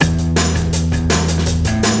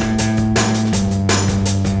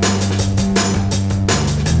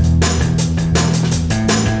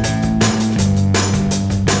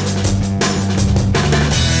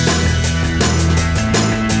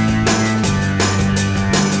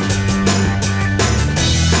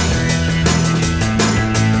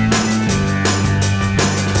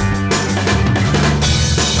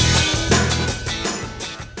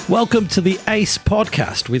Welcome to the Ace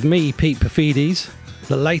Podcast with me, Pete Perfides,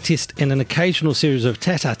 the latest in an occasional series of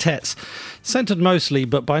tete-a-tetes, centred mostly,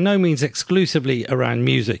 but by no means exclusively, around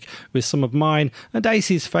music, with some of mine and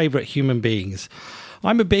Ace's favourite human beings.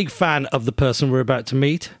 I'm a big fan of the person we're about to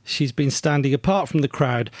meet. She's been standing apart from the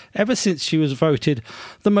crowd ever since she was voted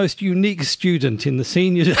the most unique student in the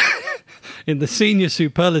senior in the senior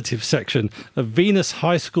superlative section of Venus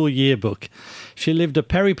High School yearbook. She lived a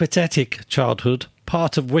peripatetic childhood,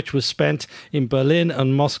 part of which was spent in Berlin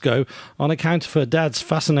and Moscow on account of her dad's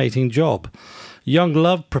fascinating job. Young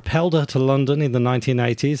love propelled her to London in the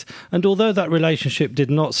 1980s, and although that relationship did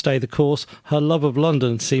not stay the course, her love of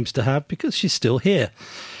London seems to have, because she's still here.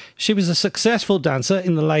 She was a successful dancer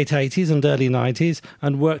in the late 80s and early 90s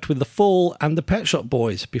and worked with The Fall and the Pet Shop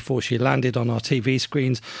Boys before she landed on our TV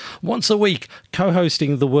screens once a week,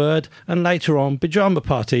 co-hosting The Word and later on Pyjama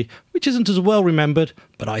Party, which isn't as well remembered,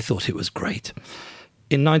 but I thought it was great.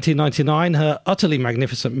 In 1999, her utterly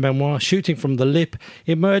magnificent memoir, Shooting from the Lip,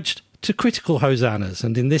 emerged to critical hosannas,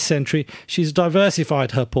 and in this century she's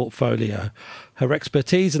diversified her portfolio. Her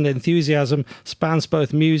expertise and enthusiasm spans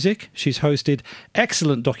both music. She's hosted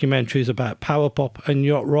excellent documentaries about power pop and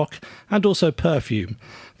yacht rock, and also perfume,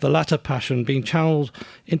 the latter passion being channeled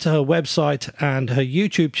into her website and her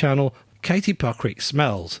YouTube channel, Katie Puckrik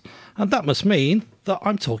Smells. And that must mean that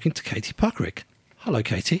I'm talking to Katie Puckrik. Hello,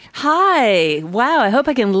 Katie. Hi. Wow, I hope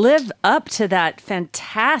I can live up to that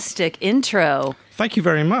fantastic intro. Thank you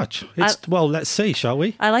very much. Well, let's see, shall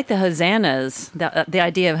we? I like the hosannas, the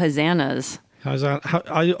idea of hosannas.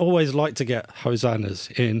 I always like to get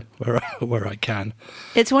hosannas in where I can.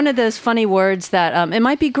 It's one of those funny words that it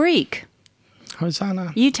might be Greek.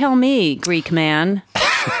 Hosanna. You tell me, Greek man.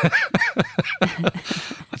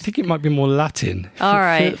 I think it might be more Latin. All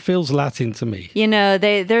right. It feels Latin to me. You know,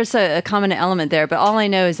 there's a common element there, but all I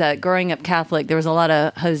know is that growing up Catholic, there was a lot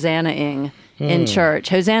of hosanna-ing in church.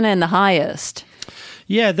 Hosanna in the highest.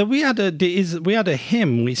 Yeah, we had a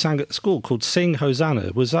hymn we sang at school called Sing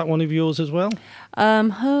Hosanna. Was that one of yours as well?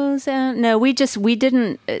 Hosanna. No, we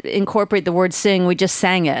didn't incorporate the word sing. We just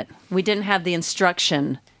sang it. We didn't have the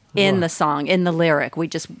instruction in the song, in the lyric. We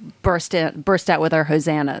just burst out with our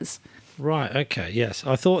hosannas. Right, okay, yes.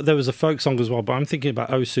 I thought there was a folk song as well, but I'm thinking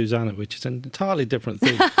about Oh Susanna, which is an entirely different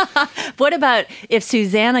thing. What about if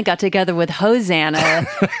Susanna got together with Hosanna?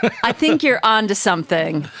 I think you're onto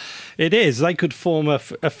something. It is. They could form a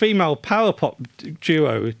female power pop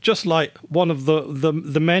duo, just like one of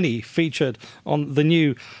the many featured on the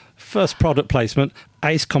new first product placement,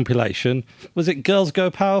 Ace compilation. Was it Girls Go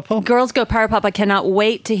Power Pop? Girls Go Power Pop. I cannot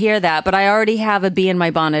wait to hear that, but I already have a bee in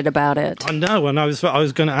my bonnet about it. I know, and I was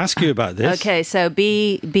going to ask you about this. Okay, so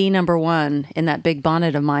bee number one in that big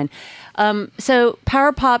bonnet of mine. So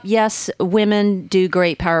power pop, yes, women do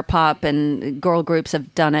great power pop and girl groups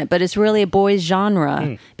have done it, but it's really a boys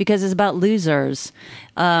genre because it's about losers.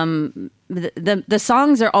 The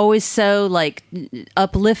songs are always so like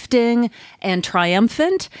uplifting and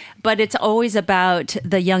triumphant, but it's always about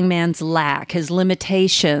the young man's lack, his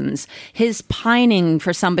limitations, his pining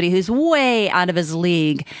for somebody who's way out of his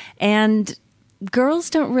league. And girls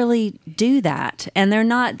don't really do that. And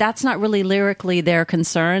that's not really lyrically their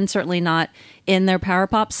concern, certainly not in their power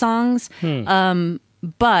pop songs.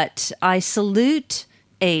 But I salute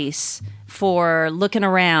Ace for looking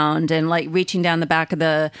around and like reaching down the back of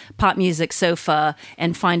the pop music sofa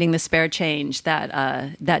and finding the spare change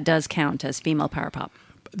that does count as female power pop.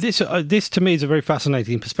 This to me is a very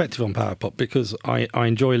fascinating perspective on power pop because I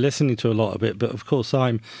enjoy listening to a lot of it, but of course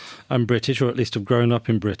I'm British, or at least have grown up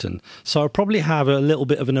in Britain, so I probably have a little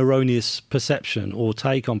bit of an erroneous perception or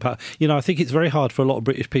take on power. You know, I think it's very hard for a lot of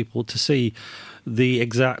British people to see the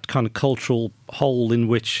exact kind of cultural hole in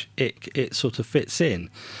which it sort of fits in,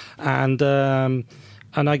 and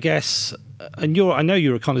I guess. And I know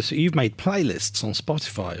you're a kind of, you've made playlists on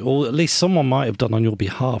Spotify, or at least someone might have done on your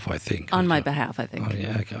behalf, I think. On my behalf, I think. Oh,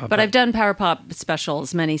 yeah, okay. But I've done power pop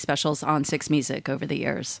specials, many specials on Six Music over the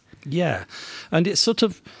years. Yeah. And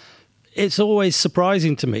it's always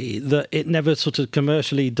surprising to me that it never sort of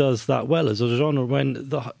commercially does that well as a genre when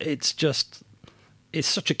it's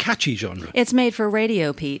such a catchy genre. It's made for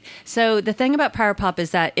radio, Pete. So the thing about power pop is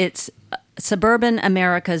that it's suburban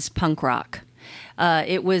America's punk rock.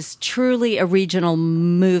 It was truly a regional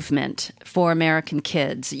movement for American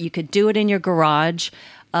kids. You could do it in your garage.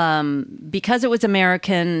 Because it was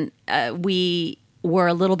American, we were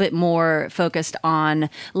a little bit more focused on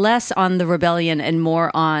less on the rebellion and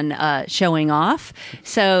more on showing off.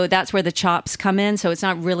 So that's where the chops come in. So it's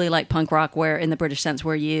not really like punk rock, where in the British sense,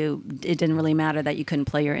 where it didn't really matter that you couldn't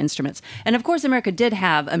play your instruments. And of course, America did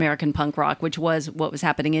have American punk rock, which was what was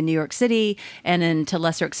happening in New York City, and in to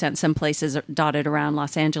lesser extent some places dotted around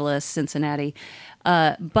Los Angeles, Cincinnati.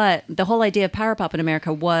 But the whole idea of power pop in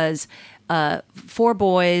America was four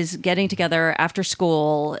boys getting together after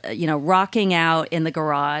school, rocking out in the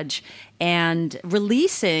garage and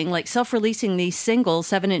self-releasing these singles,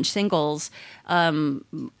 7-inch singles,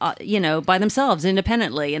 by themselves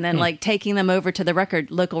independently, and then taking them over to the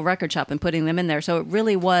local record shop and putting them in there. So it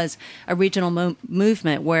really was a regional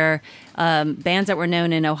movement where bands that were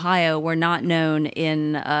known in Ohio were not known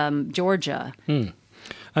in Georgia.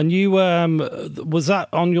 And you, was that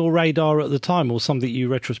on your radar at the time, or something you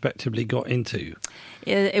retrospectively got into?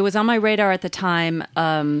 It was on my radar at the time.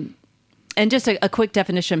 And just a quick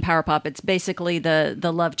definition, power pop, it's basically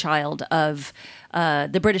the love child of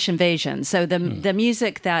the British invasion. So the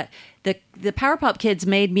music that the power pop kids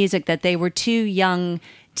made music that they were too young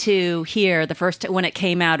to hear when it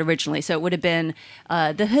came out originally. So it would have been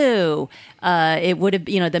The Who. It would have,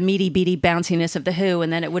 the meaty, beaty bounciness of The Who,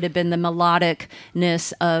 and then it would have been the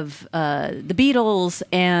melodicness of the Beatles,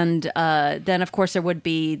 and then, of course, there would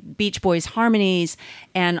be Beach Boys harmonies,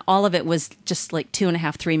 and all of it was just like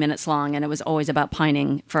 2.5, 3 minutes long, and it was always about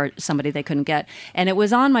pining for somebody they couldn't get. And it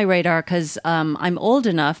was on my radar because I'm old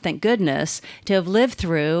enough, thank goodness, to have lived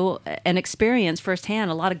through and experienced firsthand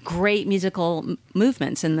a lot of great musical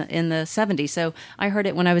movements in the 70s. So I heard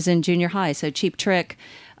it when I was in junior high. So Cheap Trick,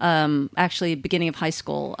 actually beginning of high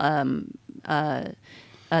school, the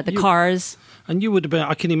Cars. And you would have been,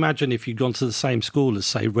 I can imagine, if you'd gone to the same school as,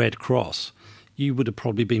 say, Red Cross, you would have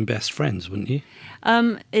probably been best friends, wouldn't you?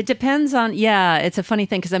 It depends on, it's a funny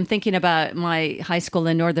thing because I'm thinking about my high school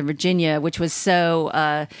in Northern Virginia, which was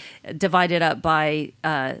so divided up by,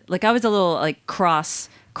 I was a little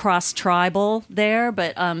cross-tribal there,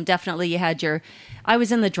 but definitely you had I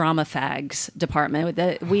was in the drama fags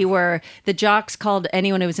department. We were, the jocks called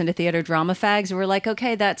anyone who was into theater drama fags. We were like,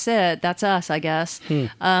 okay, that's it. That's us, I guess.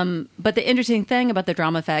 But the interesting thing about the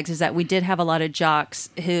drama fags is that we did have a lot of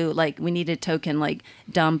jocks who, we needed token,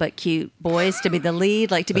 dumb but cute boys to be the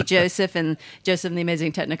lead, to be Joseph and Joseph and the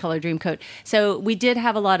Amazing Technicolor Dreamcoat. So we did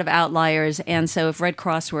have a lot of outliers. And so if Red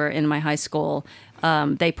Cross were in my high school,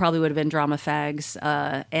 they probably would have been drama fags,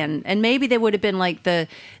 and maybe they would have been the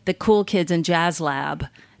cool kids in Jazz Lab,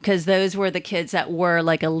 because those were the kids that were a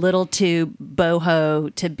little too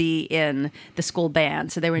boho to be in the school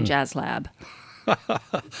band, so they were in Jazz Lab.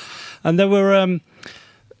 And there were.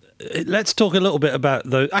 Let's talk a little bit about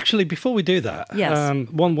those. Actually, before we do that, yes.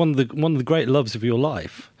 One of the great loves of your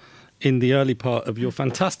life in the early part of your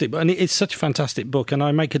fantastic, and it's such a fantastic book, and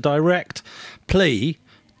I make a direct plea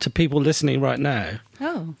to people listening right now,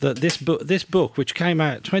 that this book, which came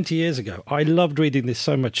out 20 years ago, I loved reading this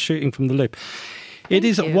so much, Shooting from the Loop. Thank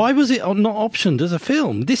you. Why was it not optioned as a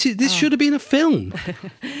film? This should have been a film.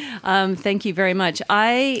 Thank you very much.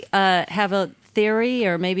 I have a theory,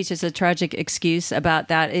 or maybe it's just a tragic excuse about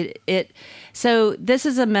that. So this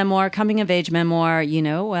is a memoir, coming of age memoir.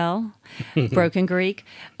 Broken Greek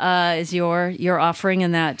is your offering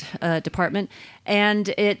in that department. And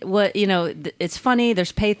it's funny.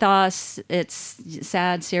 There's pathos. It's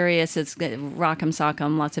sad, serious. It's rock'em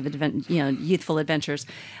sock'em, lots of youthful adventures.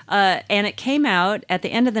 And it came out at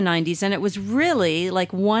the end of the 90s, and it was really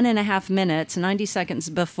 1.5 minutes, 90 seconds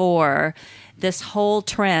before this whole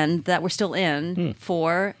trend that we're still in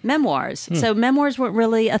for memoirs. So memoirs weren't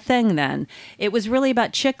really a thing then. It was really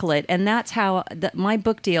about chick lit, and that's how my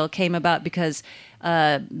book deal came about, because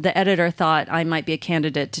the editor thought I might be a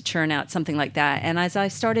candidate to churn out something like that. And as I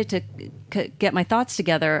started to get my thoughts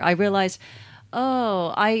together, I realized,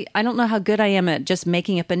 I don't know how good I am at just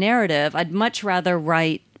making up a narrative. I'd much rather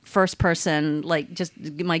write first person, just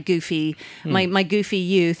my goofy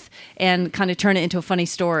youth, and kind of turn it into a funny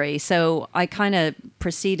story. So I kind of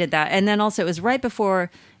preceded that. And then also it was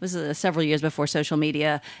several years before social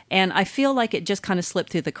media. And I feel like it just kind of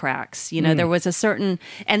slipped through the cracks. There was a certain,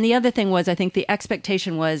 and the other thing was, I think the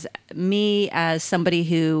expectation was me as somebody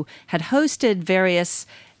who had hosted various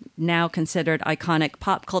now considered iconic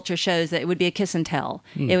pop culture shows, that it would be a kiss and tell.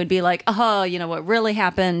 It would be like, what really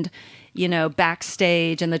happened,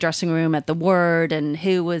 backstage in the dressing room at the Word, and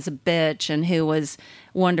who was a bitch and who was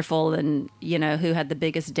wonderful, and, who had the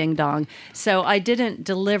biggest ding dong. So I didn't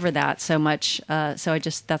deliver that so much. So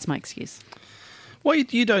that's my excuse. Well,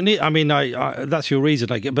 you don't need. I mean, that's your reason.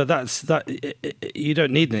 But you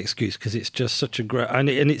don't need an excuse because it's just such a great and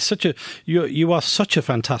it's such a you are such a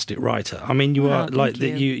fantastic writer. I mean, you are like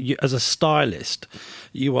you as a stylist.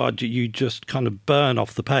 You just kind of burn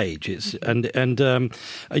off the page. It's and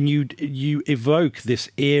you evoke this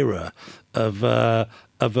era of a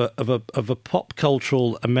pop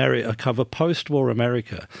cultural America, of a post-war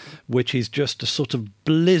America, which is just a sort of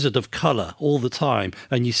blizzard of colour all the time,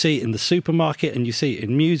 and you see it in the supermarket, and you see it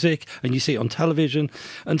in music, and you see it on television,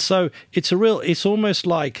 and so it's almost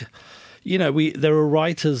like, there are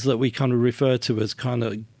writers that we kind of refer to as kind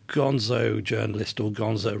of gonzo journalists or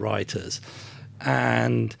gonzo writers,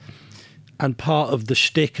 and part of the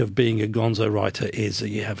shtick of being a gonzo writer is that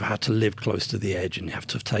you have had to live close to the edge and you have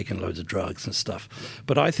to have taken loads of drugs and stuff.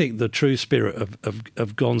 But I think the true spirit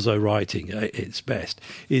of gonzo writing at its best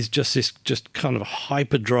is just this kind of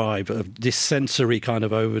hyperdrive, of this sensory kind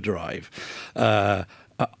of overdrive,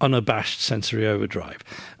 unabashed sensory overdrive.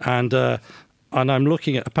 And I'm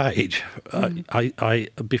looking at a page. I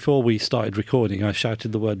before we started recording, I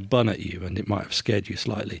shouted the word "bun" at you, and it might have scared you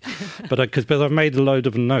slightly. But I've made a load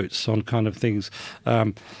of notes on kind of things.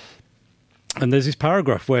 And there's this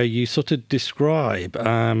paragraph where you sort of describe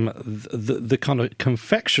the kind of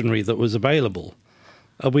confectionery that was available.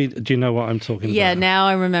 Do you know what I'm talking about? Yeah, now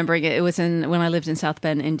I'm remembering it. It was when I lived in South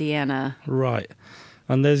Bend, Indiana. Right.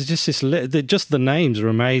 And there's just just the names are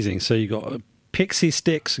amazing. So you got Pixie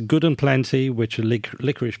Sticks, Good and Plenty, which are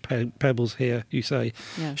licorice pebbles here, you say.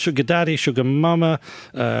 Yeah. Sugar Daddy, Sugar Mama,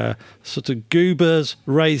 sort of Goobers,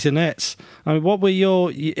 Raisinets. I mean, what were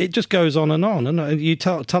it just goes on. And you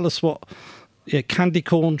tell us what... Yeah, candy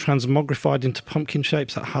corn transmogrified into pumpkin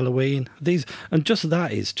shapes at Halloween. And just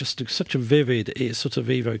that is just such a vivid sort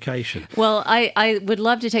of evocation. Well, I would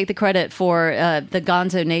love to take the credit for the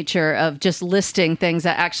gonzo nature of just listing things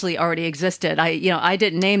that actually already existed. I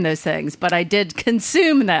didn't name those things, but I did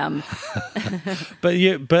consume them. But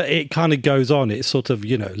it kind of goes on. It's sort of,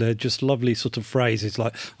 they're just lovely sort of phrases.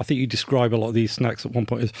 Like, I think you describe a lot of these snacks at one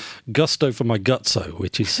point as gusto for my gutso,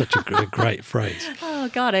 which is such a great phrase. Oh,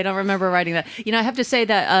 God, I don't remember writing that. I have to say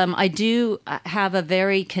that I do have a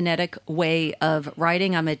very kinetic way of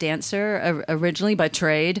writing. I'm a dancer originally by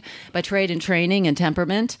trade and training and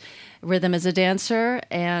temperament. Rhythm as a dancer,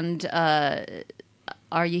 and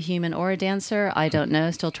are you human or a dancer? I don't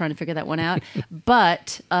know. Still trying to figure that one out.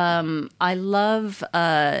 But I love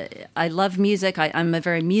music. I'm a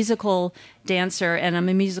very musical dancer, and I'm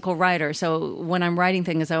a musical writer. So when I'm writing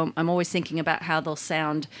things, I'm always thinking about how they'll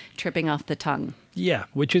sound tripping off the tongue. Yeah,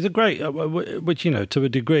 which is a great, which, to a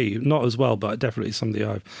degree, not as well, but definitely something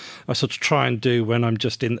I sort of try and do when I'm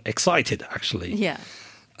just excited, actually. Yeah.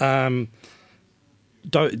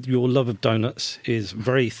 Your love of donuts is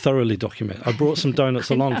very thoroughly documented. I brought some donuts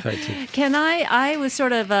along, Katie. Can I was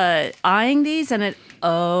sort of eyeing these, and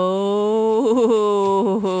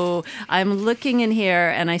I'm looking in here,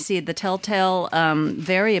 and I see the telltale,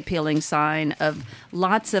 very appealing sign of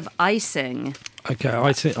lots of icing. Okay,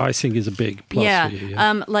 icing is a big plus for you.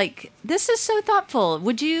 Yeah. This is so thoughtful.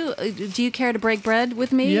 Do you care to break bread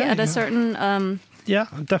with me at a certain... Yeah,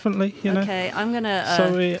 definitely. Okay, I'm gonna.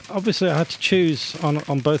 So obviously, I had to choose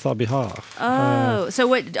on both our behalf. Oh, so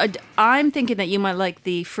what? I'm thinking that you might like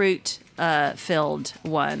the fruit filled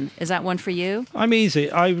one. Is that one for you? I'm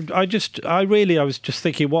easy. I was just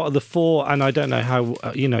thinking, what are the four? And I don't know how.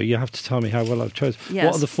 You have to tell me how well I've chosen. Yes.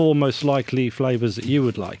 What are the four most likely flavors that you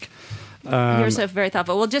would like? You're so very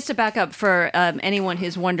thoughtful. Well, just to back up for anyone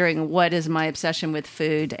who's wondering, what is my obsession with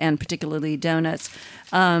food and particularly donuts?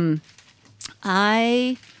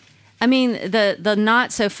 I mean, the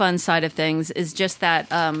not so fun side of things is just that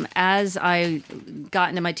as I got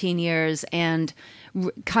into my teen years and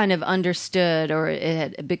kind of understood, or it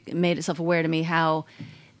had made itself aware to me how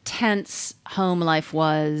tense home life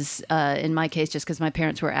was, in my case, just because my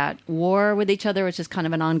parents were at war with each other, which is kind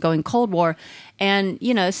of an ongoing Cold War. And,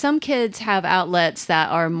 some kids have outlets that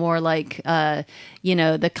are more like,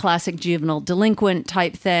 the classic juvenile delinquent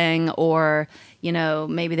type thing, or,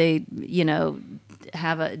 maybe they,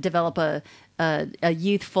 develop a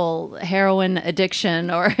youthful heroin addiction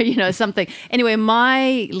or, something. Anyway,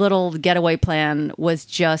 my little getaway plan was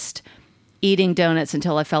just eating donuts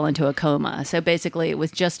until I fell into a coma. So basically, it was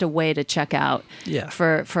just a way to check out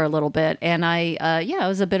for a little bit. And I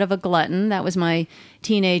was a bit of a glutton. That was my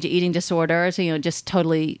teenage eating disorder. So, just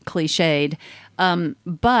totally cliched.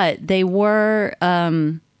 But they were,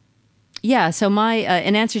 So my,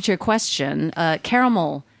 in answer to your question,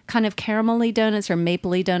 caramel, kind of caramelly donuts or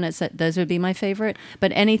mapley donuts, those would be my favorite.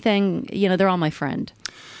 But anything, they're all my friend.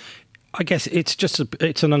 I guess it's just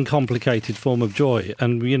it's an uncomplicated form of joy,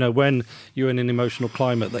 and when you're in an emotional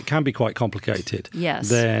climate that can be quite complicated, yes,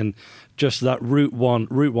 then just that route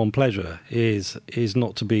one pleasure is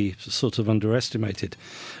not to be sort of underestimated.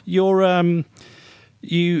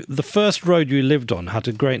 The first road you lived on had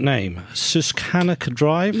a great name, Susquehanna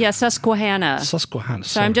Drive. Yeah, Susquehanna. Susquehanna.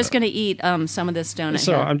 So I'm just going to eat some of this donut.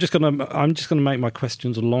 So I'm just going to make my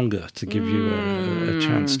questions longer to give you a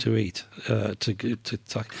chance to eat.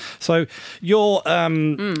 So you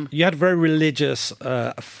had a very religious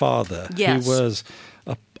father, yes, who was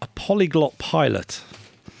a polyglot pilot.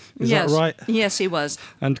 Is that right? Yes, he was,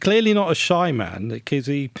 and clearly not a shy man, because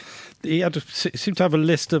he seemed to have a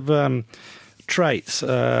list of traits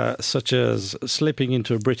such as slipping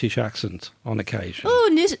into a British accent on occasion.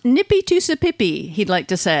 Oh, nippy to pippy, he'd like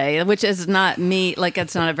to say, which is not me. Like,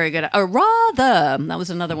 it's not a very good. Rather, that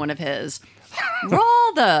was another one of his.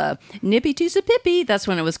 Rather nippy to pippy. That's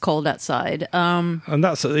when it was cold outside. And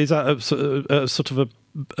is that a sort of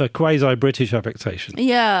a quasi British affectation?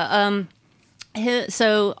 Yeah.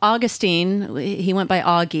 So Augustine, he went by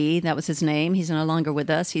Augie. That was his name. He's no longer with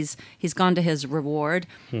us. He's gone to his reward.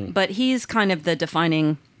 But he's kind of the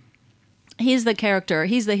defining. He's the character.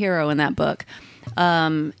 He's the hero in that book,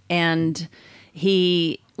 and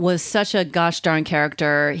he was such a gosh darn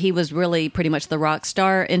character. He was really pretty much the rock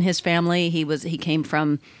star in his family. He came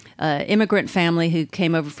from immigrant family who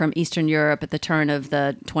came over from Eastern Europe at the turn of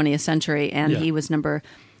the 20th century, and he was number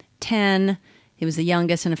 10. He was the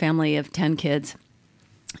youngest in a family of 10 kids.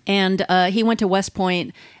 And he went to West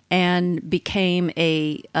Point and became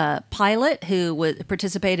a pilot who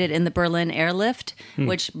participated in the Berlin airlift,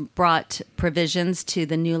 which brought provisions to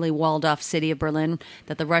the newly walled-off city of Berlin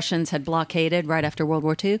that the Russians had blockaded right after World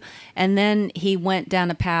War II. And then he went down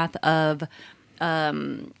a path of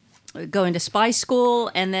going to spy school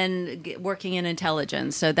and then working in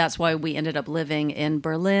intelligence. So that's why we ended up living in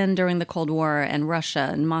Berlin during the Cold War and Russia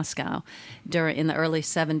and Moscow in the early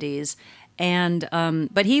 70s. And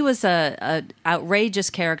but he was a outrageous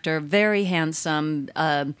character, very handsome,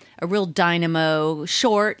 a real dynamo,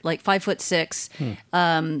 short, like 5'6",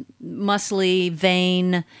 muscly,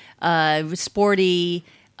 vain, sporty,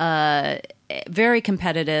 very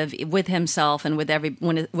competitive with himself and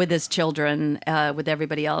with his children, with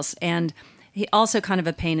everybody else, and he also kind of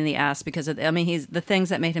a pain in the ass because he's the things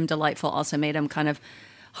that made him delightful also made him kind of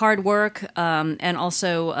hard work, and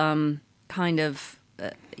also kind of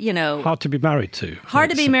hard to be married to. Hard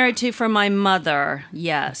to be married to for my mother.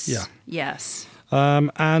 Yes. Yeah. Yes.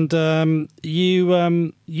 And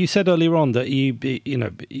you said earlier on that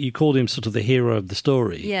you called him sort of the hero of the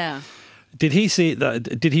story. Yeah. Did he see that?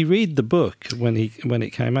 Did he read the book when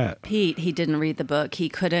it came out? He didn't read the book. He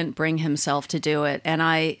couldn't bring himself to do it, and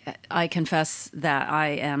I confess that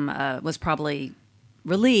I was probably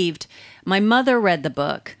relieved. My mother read the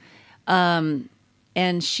book, and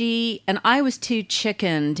I was too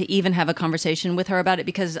chicken to even have a conversation with her about it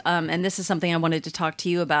because and this is something I wanted to talk to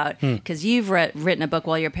you about because you've written a book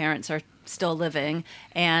while your parents are still living,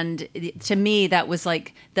 and to me that was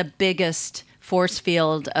like the biggest force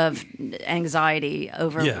field of anxiety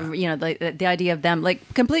over, the idea of them,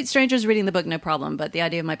 like complete strangers reading the book, no problem. But the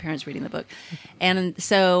idea of my parents reading the book. And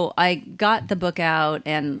so I got the book out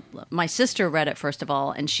and my sister read it first of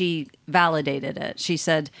all, and she validated it. She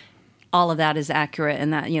said, all of that is accurate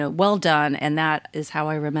and that, well done. And that is how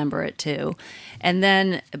I remember it too. And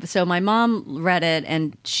then, so my mom read it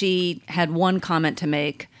and she had one comment to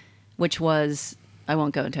make, which was, I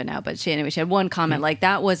won't go into it now, but she had one comment like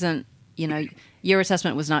that wasn't, your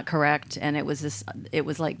assessment was not correct, and it was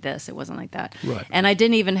like this. It wasn't like that. Right. And I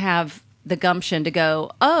didn't even have the gumption to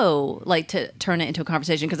go, to turn it into a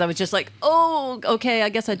conversation because I was just like, oh, okay, I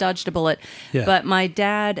guess I dodged a bullet. Yeah. But my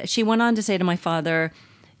dad, she went on to say to my father,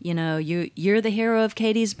 you're the hero of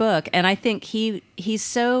Katie's book, and I think he was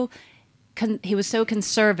so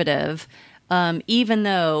conservative. Even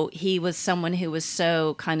though he was someone who was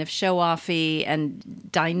so kind of show-offy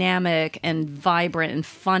and dynamic and vibrant and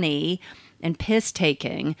funny and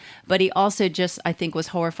piss-taking, but he also just, I think, was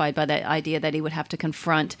horrified by the idea that he would have to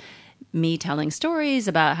confront me telling stories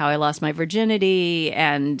about how I lost my virginity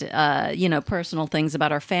and, personal things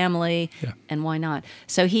about our family. Yeah. And why not?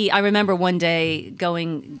 So I remember one day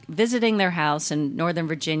visiting their house in Northern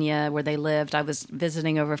Virginia where they lived. I was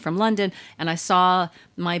visiting over from London and I saw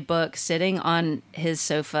my book sitting on his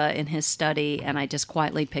sofa in his study, and I just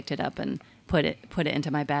quietly picked it up and put it into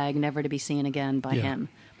my bag, never to be seen again by him.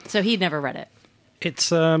 So he'd never read it.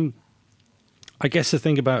 It's, I guess the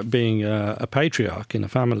thing about being a patriarch in a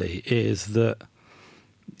family is that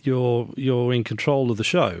you're in control of the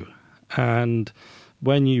show, and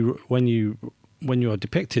when you when you are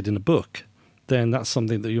depicted in a book, then that's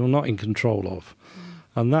something that you're not in control of.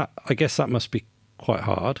 And that, I guess that must be quite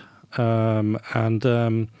hard.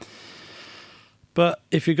 But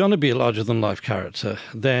if you're going to be a larger-than-life character,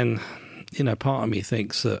 then, part of me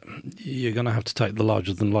thinks that you're going to have to take the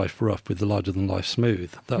larger-than-life rough with the larger-than-life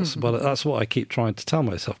smooth. That's what I keep trying to tell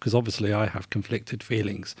myself, because obviously I have conflicted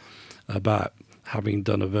feelings about having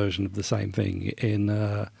done a version of the same thing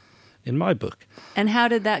in my book. And how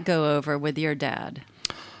did that go over with your dad?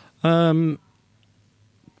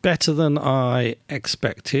 Better than I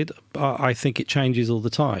expected. I think it changes all the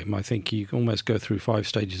time. I think you almost go through 5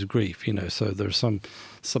 stages of grief, so there are some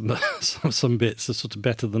bits are sort of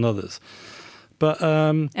better than others. But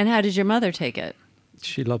and how did your mother take it?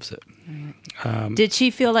 She loves it. Did she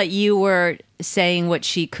feel like you were saying what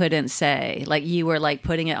she couldn't say? Like you were like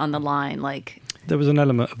putting it on the line? Like there was an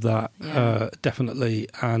element of that, definitely.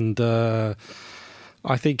 And I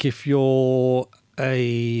think if you're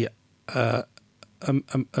a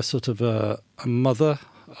sort of a mother,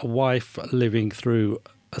 a wife living through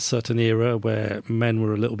a certain era where men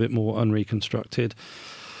were a little bit more unreconstructed,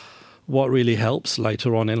 what really helps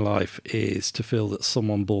later on in life is to feel that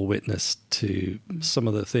someone bore witness to some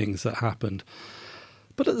of the things that happened.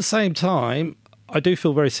 But at the same time, I do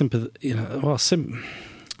feel very sympathetic.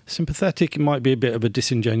 It might be a bit of a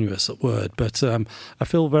disingenuous word, but I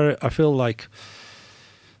feel like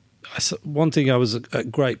one thing I was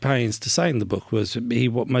at great pains to say in the book was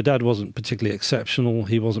my dad wasn't particularly exceptional.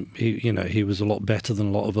 He was a lot better than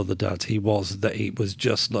a lot of other dads. He was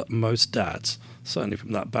just like most dads, certainly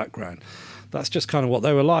from that background. That's just kind of what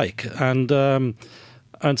they were like. And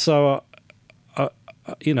so I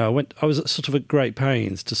was at sort of at great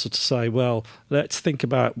pains to sort of say, well, let's think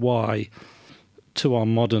about why, to our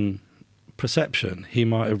modern perception, he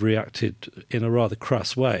might have reacted in a rather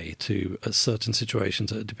crass way to certain situations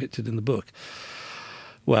that are depicted in the book.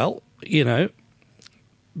 Well, they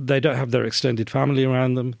don't have their extended family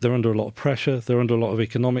around them. They're under a lot of pressure. They're under a lot of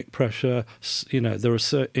economic pressure. There are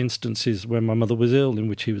certain instances when my mother was ill in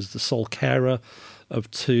which he was the sole carer of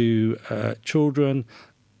 2 children,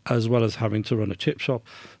 as well as having to run a chip shop.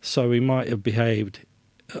 So he might have behaved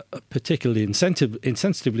particularly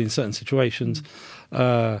insensitively in certain situations,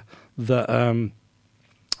 that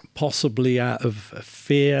possibly out of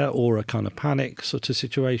fear or a kind of panic sort of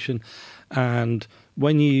situation. And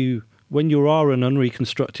when you are an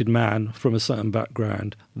unreconstructed man from a certain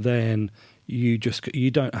background, then you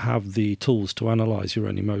don't have the tools to analyze your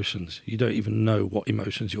own emotions. You don't even know what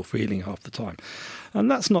emotions you're feeling half the time. And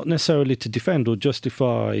that's not necessarily to defend or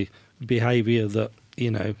justify behavior that,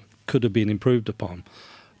 could have been improved upon.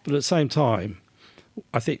 But at the same time,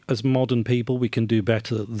 I think as modern people, we can do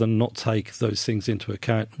better than not take those things into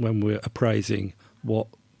account when we're appraising what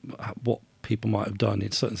people might have done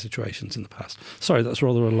in certain situations in the past. Sorry, that's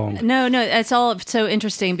rather a long... No, it's all so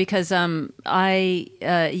interesting because I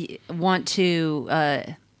want to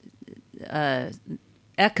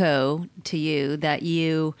echo to you that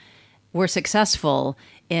you were successful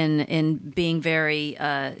in being very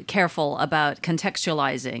careful about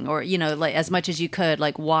contextualizing, or like as much as you could,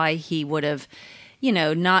 like why he would have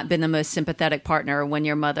not been the most sympathetic partner when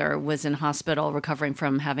your mother was in hospital recovering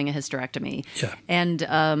from having a hysterectomy. Yeah. And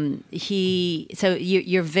so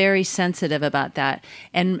you're very sensitive about that.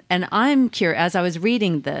 And I'm curious, as I was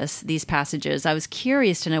reading these passages, I was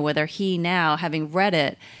curious to know whether he now, having read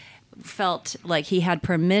it, felt like he had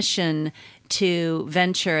permission to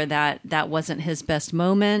venture that wasn't his best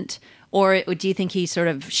moment, or do you think he sort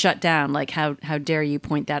of shut down, like how dare you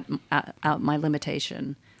point that out, my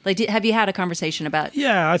limitation? Like, have you had a conversation about?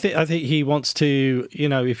 Yeah, I think he wants to.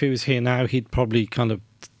 If he was here now, he'd probably kind of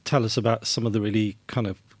tell us about some of the really kind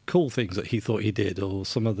of cool things that he thought he did, or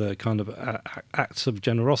some of the kind of acts of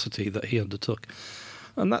generosity that he undertook,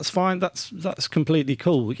 and that's fine. That's completely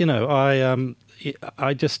cool.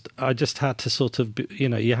 I just had to sort of,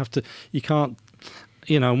 you can't.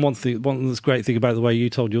 And one that's great thing about the way you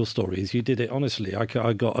told your story is you did it honestly. I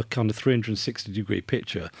got a kind of 360-degree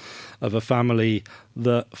picture of a family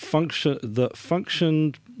that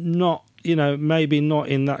functioned not, maybe not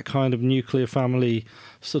in that kind of nuclear family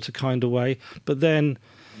sort of kind of way, but then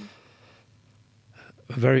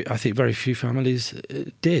I think very few families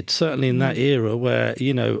did. Certainly in that era where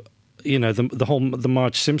the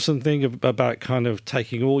Marge Simpson thing about kind of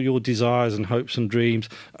taking all your desires and hopes and dreams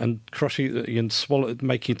and crushing and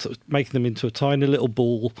making them into a tiny little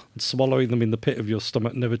ball and swallowing them in the pit of your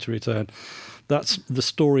stomach, never to return. That's the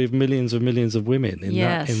story of millions of women in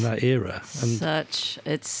that era. And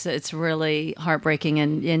it's really heartbreaking,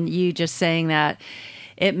 and you just saying that,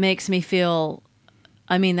 it makes me feel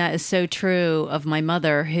I mean, that is so true of my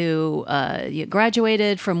mother, who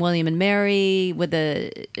graduated from William and Mary with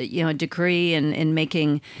a degree in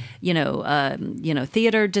making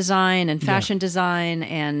theater design and fashion design,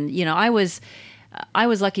 and I was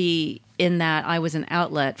lucky in that I was an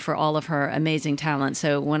outlet for all of her amazing talent.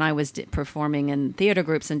 So when I was performing in theater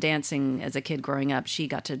groups and dancing as a kid growing up, she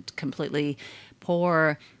got to completely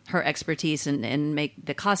pour her expertise and make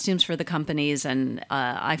the costumes for the companies. And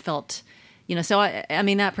I felt, so I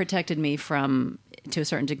mean, that protected me from, to a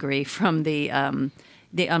certain degree, from the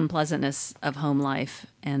unpleasantness of home life.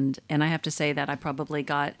 And I have to say that I probably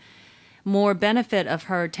got more benefit of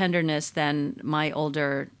her tenderness than my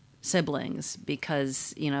older siblings,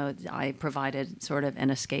 because I provided sort of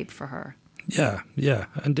an escape for her. Yeah,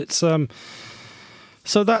 and it's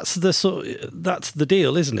so that's the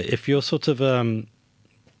deal, isn't it? If you're sort of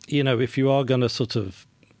if you are going to sort of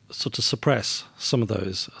suppress some of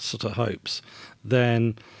those sort of hopes,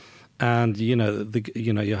 then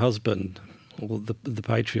your husband or the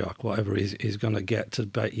patriarch, whatever, is going to get to,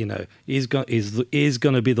 is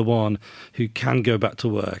going to be the one who can go back to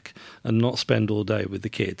work and not spend all day with the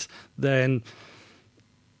kids. Then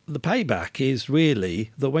the payback is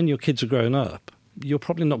really that when your kids are grown up, you're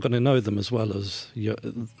probably not going to know them as well as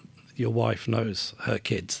your wife knows her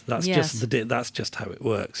kids. That's just how it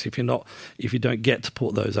works. If you don't get to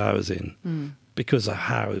put those hours in. Because of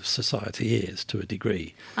how society is to a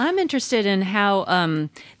degree. I'm interested in how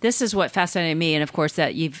this is what fascinated me, and of course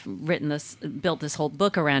that you've built this whole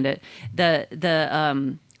book around it.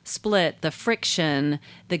 The split, the friction,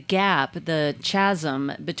 the gap, the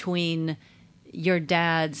chasm between your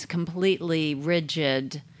dad's completely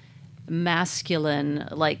rigid, masculine,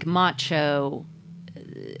 like macho,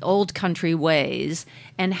 old country ways,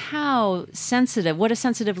 and how sensitive, what a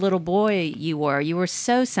sensitive little boy you were. You were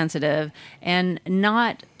so sensitive, and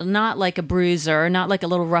not like a bruiser, not like a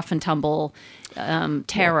little rough and tumble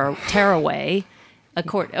tearaway,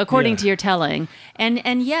 according to your telling.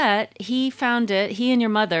 And yet he and your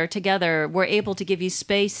mother together were able to give you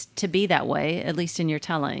space to be that way, at least in your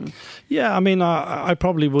telling. Yeah, I mean, I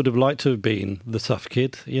probably would have liked to have been the tough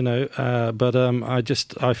kid, but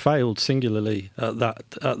I failed singularly at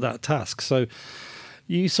that task. So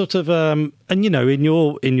you sort of, and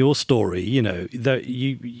in your story, that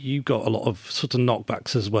you got a lot of sort of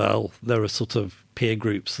knockbacks as well. There are sort of peer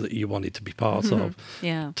groups that you wanted to be part of,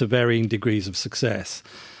 to varying degrees of success.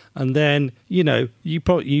 And then, you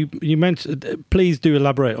mentioned, please do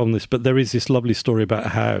elaborate on this, but there is this lovely story about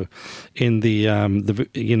how in the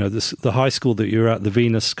high school that you were at, the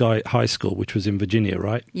Venus Sky High School, which was in Virginia,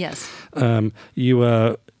 right? Yes.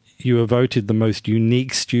 You were voted the most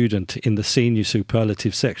unique student in the senior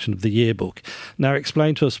superlative section of the yearbook. Now,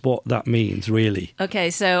 explain to us what that means, really.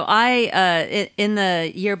 Okay, so in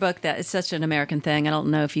the yearbook, that is such an American thing. I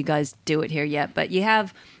don't know if you guys do it here yet, but you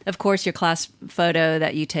have, of course, your class photo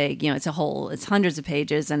that you take. It's hundreds of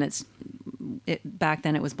pages, and back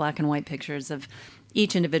then it was black and white pictures of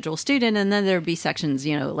each individual student, and then there'd be sections,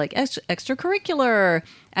 like extracurricular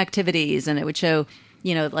activities, and it would show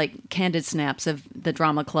like candid snaps of the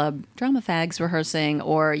drama club, drama fags rehearsing,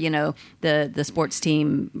 or, the sports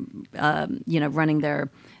team, running their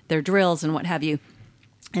drills and what have you.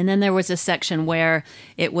 And then there was a section where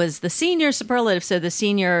it was the senior superlative. So the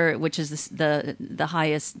senior, which is the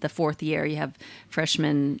highest, the fourth year, you have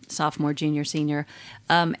freshman, sophomore, junior, senior.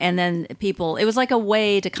 And then it was like a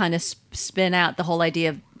way to kind of spin out the whole idea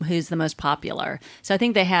of who's the most popular. So I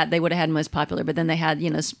think they would have had most popular, but then they had,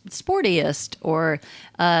 sportiest, or,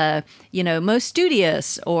 most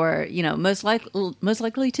studious, or, most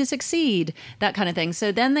likely to succeed, that kind of thing.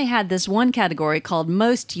 So then they had this one category called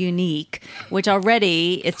most unique, which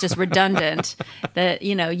already it's just redundant that,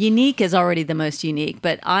 unique is already the most unique.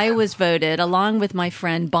 But I was voted, along with my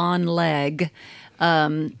friend Bon Legg,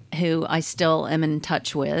 who I still am in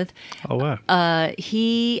touch with. Oh, wow.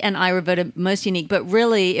 He and I were voted most unique, but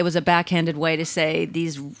really it was a backhanded way to say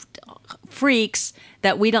these freaks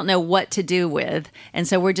that we don't know what to do with. And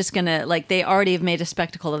so we're just going to, they already have made a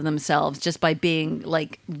spectacle of themselves just by being,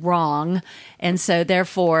 wrong. And so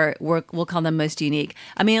therefore we'll call them most unique.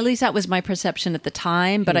 I mean, at least that was my perception at the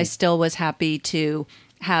time, but I still was happy to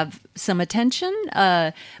have some attention.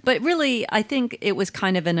 But really, I think it was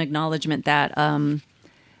kind of an acknowledgement that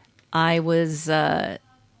I was, I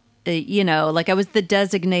was the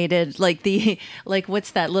designated,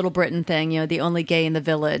 what's that Little Britain thing, the only gay in the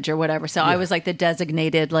village or whatever. So I was like the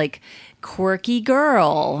designated, quirky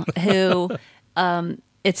girl who,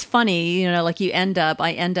 it's funny,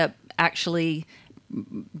 I end up actually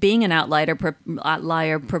being an outlier,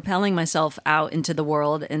 propelling myself out into the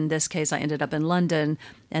world. In this case, I ended up in London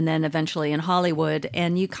and then eventually in Hollywood.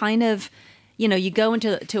 And you kind of, you go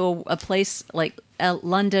into a place like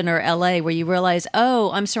London or LA where you realize,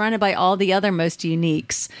 oh, I'm surrounded by all the other most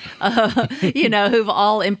uniques, who've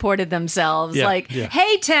all imported themselves.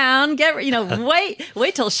 Hey, town,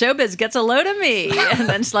 wait till showbiz gets a load of me. And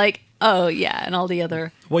then it's like, oh, yeah, and all the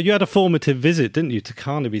other... Well, you had a formative visit, didn't you, to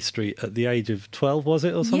Carnaby Street at the age of 12, was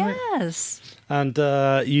it, or something? Yes. And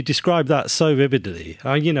you described that so vividly.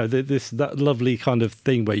 That lovely kind of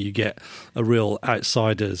thing where you get a real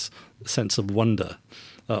outsider's sense of wonder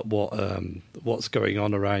at what's going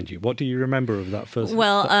on around you. What do you remember of that first?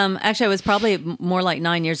 Well, actually, I was probably more like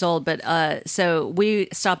 9 years old, but so we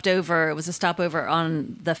stopped over. It was a stopover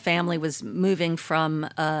on the family was moving from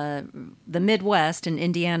the Midwest in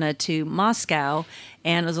Indiana to Moscow,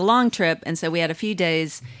 and it was a long trip, and so we had a few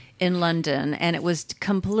days in London, and it was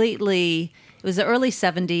it was the early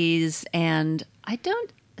 70s, and I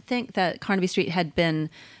don't think that Carnaby Street had been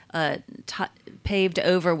paved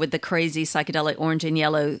over with the crazy psychedelic orange and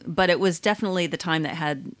yellow, but it was definitely the time that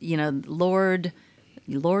had, Lord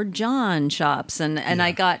John shops, and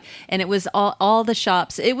it was all the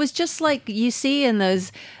shops. It was just like you see in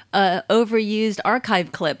those overused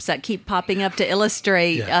archive clips that keep popping up to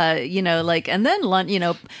illustrate, and then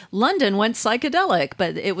London went psychedelic,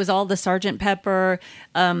 but it was all the Sergeant Pepper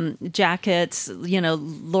jackets,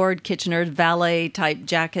 Lord Kitchener valet type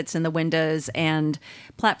jackets in the windows and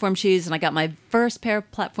platform shoes. And I got my first pair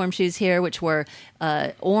of platform shoes here, which were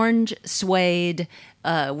orange suede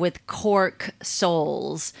with cork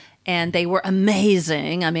soles. And they were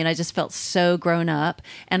amazing. I mean, I just felt so grown up.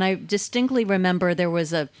 And I distinctly remember there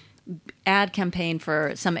was a ad campaign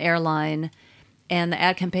for some airline, and the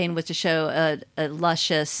ad campaign was to show a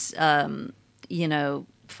luscious,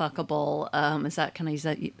 fuckable, is that, can I use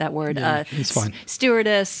that word? Yeah, it's fine.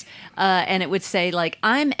 Stewardess. And it would say, like,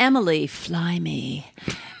 I'm Emily, fly me.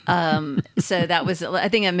 So that was, I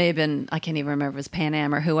think it may have been, I can't even remember if it was Pan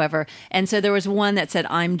Am or whoever. And so there was one that said,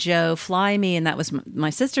 I'm Joe, fly me. And that was my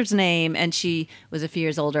sister's name. And she was a few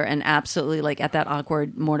years older and absolutely like at that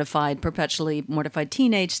awkward, perpetually mortified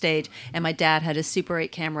teenage stage. And my dad had a Super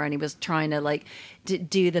 8 camera and he was trying to like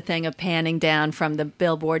do the thing of panning down from the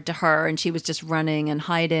billboard to her. And she was just running and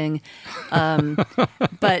hiding.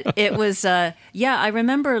 But it was, I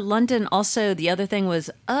remember London also. The other thing was,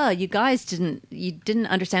 you guys didn't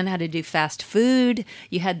understand how to do fast food.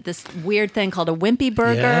 You had this weird thing called a Wimpy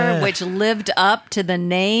Burger, which lived up to the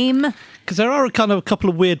name. Because there are a couple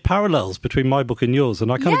of weird parallels between my book and yours,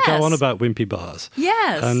 and I kind of go on about Wimpy bars.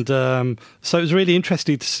 Yes. And so it was really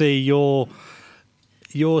interesting to see your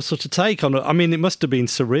sort of take on it. I mean, it must have been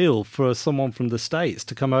surreal for someone from the States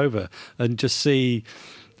to come over and just see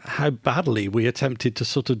how badly we attempted to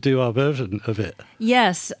sort of do our version of it.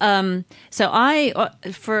 Yes. So I,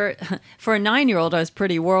 for a 9-year-old, I was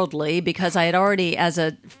pretty worldly because I had already, as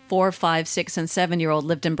a 4, 5, 6, and 7-year-old,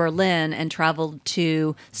 lived in Berlin and traveled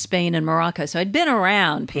to Spain and Morocco. So I'd been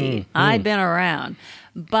around, Pete. I'd been around.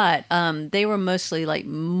 But they were mostly like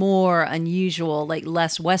more unusual, like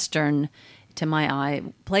less Western to my eye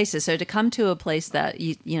places. So to come to a place that,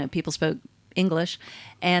 people spoke English,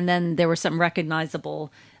 and then there were some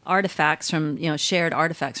recognizable artifacts from, shared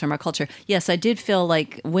artifacts from our culture. Yes, I did feel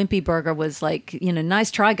like Wimpy Burger was like, nice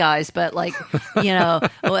try, guys, but like, a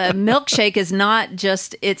milkshake is not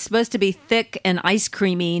just, it's supposed to be thick and ice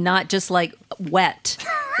creamy, not just like wet.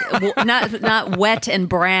 not wet and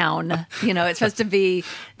brown. It's supposed to be,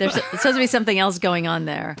 it's supposed to be something else going on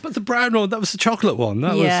there. But the brown one, that was the chocolate one.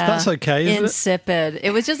 That's okay, isn't insipid. It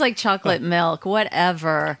was just like chocolate milk,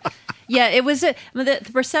 whatever. Yeah, it was the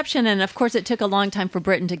perception, and of course it took a long time for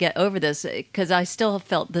Britain to get over this, because I still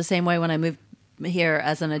felt the same way when I moved here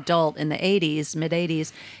as an adult in the 80s,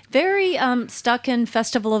 mid-80s. Very stuck in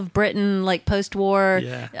Festival of Britain, like post-war,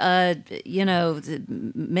 make,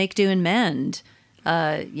 do, and mend.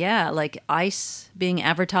 Like ice being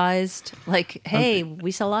advertised, like, hey,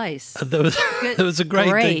 we sell ice. There was a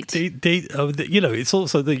great. It's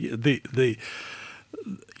also the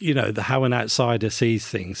how an outsider sees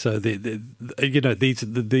things. So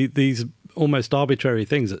these almost arbitrary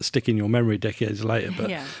things that stick in your memory decades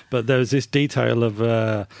later. But there was this detail of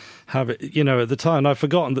at the time, I've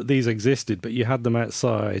forgotten that these existed, but you had them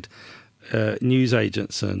outside news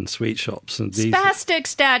agents and sweet shops and these spastic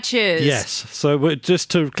statues. Yes. So just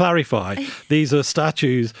to clarify, these are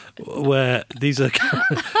statues where these are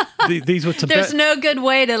these were Tibet. There's no good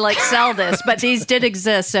way to like sell this, but these did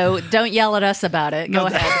exist. So don't yell at us about it. Go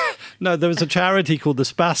ahead. No, there was a charity called the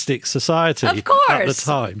Spastic Society Of course. at the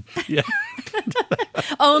time. Yeah.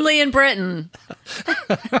 Only in Britain.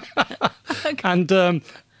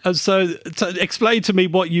 And so explain to me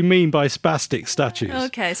what you mean by spastic statues.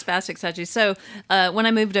 Okay, spastic statues. So when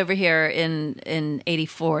I moved over here in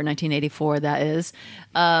 1984, that is,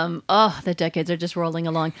 the decades are just rolling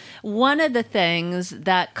along. One of the things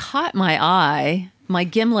that caught my eye, my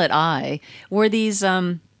gimlet eye, were these,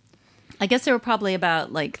 I guess they were probably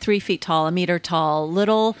about like 3 feet tall, a meter tall,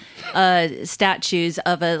 little statues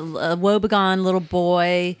of a woebegone little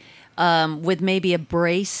boy with maybe a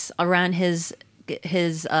brace around his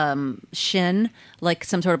shin, like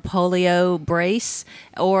some sort of polio brace,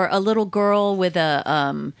 or a little girl with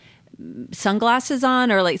a sunglasses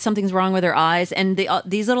on, or like something's wrong with her eyes. And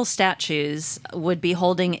these little statues would be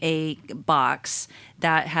holding a box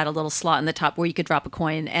that had a little slot in the top where you could drop a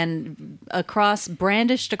coin, and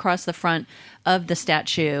brandished across the front of the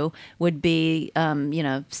statue would be,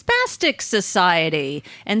 Spastic Society.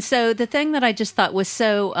 And so the thing that I just thought was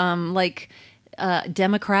so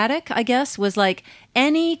democratic, I guess, was like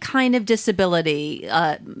any kind of disability,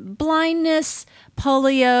 blindness,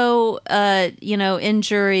 polio,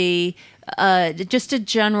 injury, just a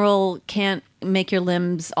general can't make your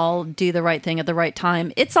limbs all do the right thing at the right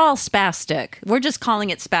time. It's all spastic. We're just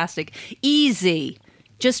calling it spastic. Easy.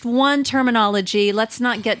 Just one terminology. Let's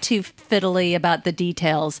not get too fiddly about the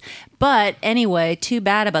details. But anyway, too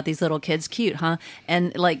bad about these little kids. Cute, huh?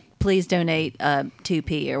 And like, please donate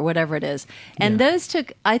 2p or whatever it is. And those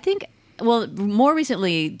took, I think, well, more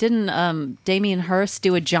recently, didn't Damien Hirst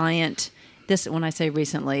do a giant, this, when I say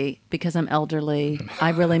recently, because I'm elderly, I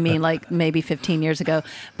really mean like maybe 15 years ago.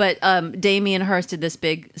 But Damien Hirst did this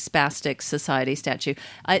big Spastic Society statue.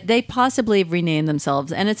 They possibly have renamed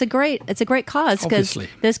themselves, and it's a great cause, because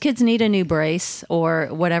those kids need a new brace or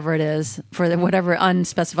whatever it is for whatever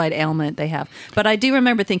unspecified ailment they have. But I do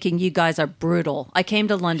remember thinking, you guys are brutal. I came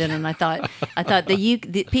to London and I thought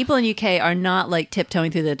the people in UK are not like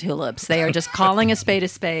tiptoeing through the tulips. They are just calling a spade a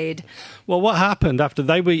spade. Well, what happened after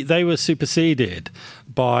they were superseded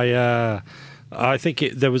by? I think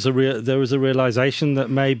there was a realization that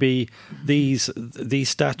maybe these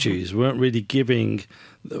statues weren't really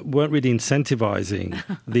incentivizing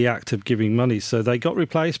the act of giving money, so they got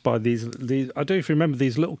replaced by these. I don't know if you remember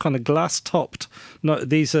these little kind of glass topped. No,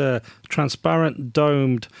 these are transparent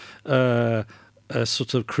domed.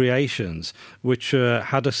 Sort of creations which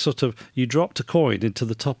had a sort of, you dropped a coin into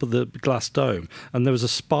the top of the glass dome and there was a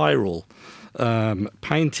spiral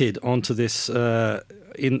painted onto this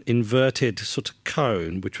inverted sort of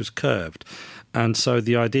cone which was curved. And so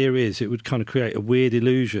the idea is it would kind of create a weird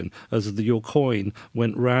illusion as your coin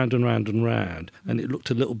went round and round and round, and it looked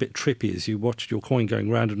a little bit trippy as you watched your coin going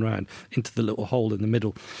round and round into the little hole in the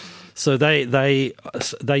middle. So they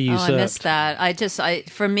usurped. I missed that.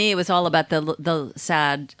 For me, it was all about the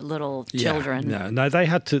sad little children. No, they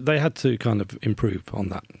had to kind of improve on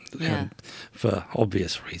that for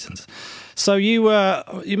obvious reasons. So you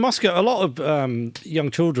must get a lot of young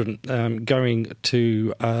children going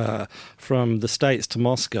to from the States to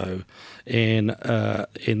Moscow in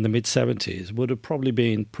the mid-70s would have probably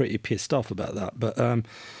been pretty pissed off about that, but.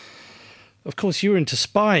 Of course, you were into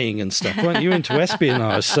spying and stuff, weren't you? Into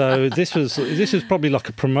espionage, so this was probably like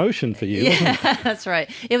a promotion for you. Yeah, wasn't it? That's right.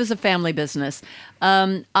 It was a family business.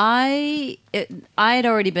 I had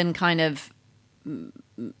already been kind of.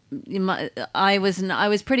 I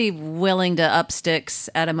was pretty willing to up sticks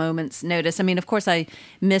at a moment's notice. I mean, of course, I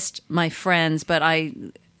missed my friends, but I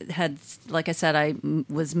had, like I said, I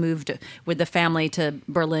was moved with the family to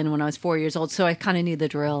Berlin when I was 4 years old. So I kind of knew the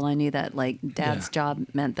drill. I knew that like dad's job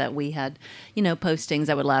meant that we had, postings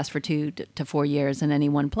that would last for 2 to 4 years in any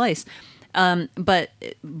one place. But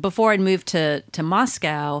before I'd moved to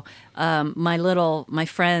Moscow, my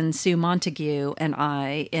friend Sue Montague and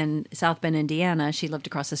I in South Bend, Indiana, she lived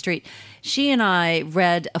across the street. She and I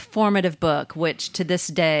read a formative book, which to this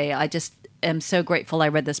day, I just am so grateful I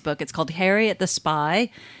read this book. It's called Harriet the Spy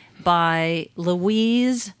by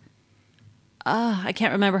Louise. I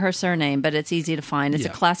can't remember her surname, but it's easy to find. It's a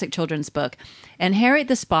classic children's book. And Harriet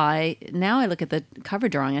the Spy, now I look at the cover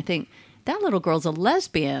drawing, I think, that little girl's a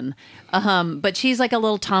lesbian. But she's like a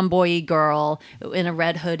little tomboy girl in a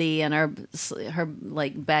red hoodie and her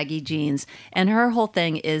like baggy jeans. And her whole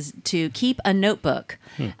thing is to keep a notebook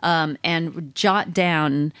and jot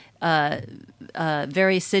down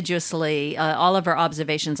very assiduously all of her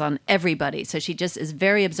observations on everybody. So she just is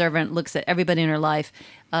very observant, looks at everybody in her life,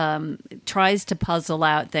 tries to puzzle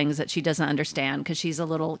out things that she doesn't understand because she's a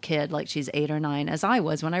little kid, like she's 8 or 9, as I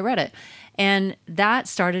was when I read it. And that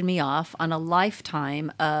started me off on a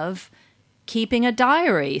lifetime of keeping a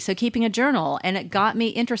diary, so keeping a journal. And it got me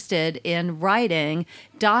interested in writing,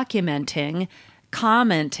 documenting,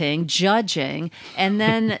 commenting, judging. And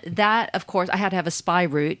then that, of course, I had to have a spy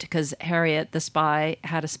route because Harriet the spy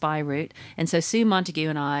had a spy route. And so Sue Montague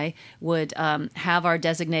and I would have our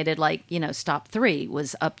designated, stop 3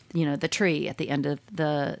 was up, the tree at the end of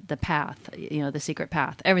the path, the secret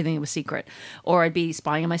path. Everything was secret. Or I'd be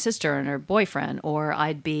spying on my sister and her boyfriend, or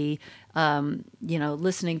I'd be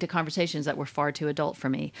listening to conversations that were far too adult for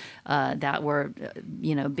me, that were,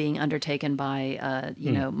 being undertaken by,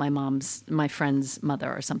 my friend's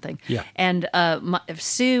mother or something. Yeah. And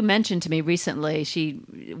Sue mentioned to me recently,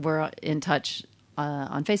 we're in touch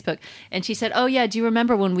on Facebook, and she said, "Oh yeah, do you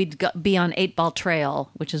remember when we'd be on 8 Ball Trail,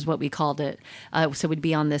 which is what we called it? So we'd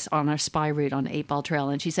be on our spy route on 8 Ball Trail."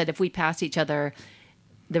 And she said, if we passed each other,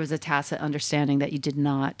 there was a tacit understanding that you did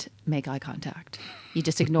not make eye contact. You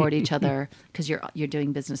just ignored each other because you're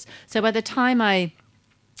doing business. So by the time I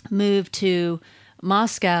moved to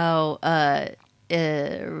Moscow,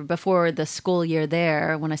 before the school year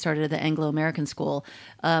there, when I started at the Anglo-American school,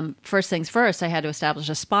 first things first, I had to establish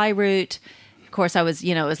a spy route. Of course, I was,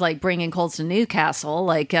 it was like bringing coals to Newcastle.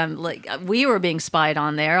 Like we were being spied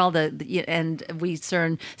on there. And we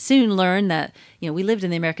soon learned that, we lived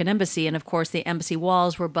in the American embassy, and of course the embassy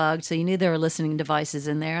walls were bugged, so you knew there were listening devices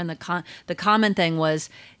in there. And the common thing was,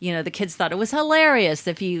 the kids thought it was hilarious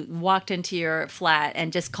if you walked into your flat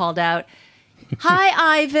and just called out,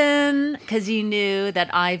 "Hi, Ivan," because you knew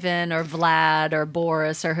that Ivan or Vlad or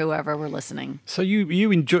Boris or whoever were listening. So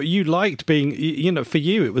you liked being, for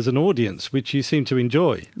you it was an audience, which you seem to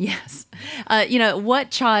enjoy. Yes.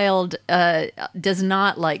 What child does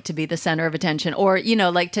not like to be the center of attention or,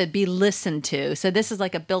 like to be listened to? So this is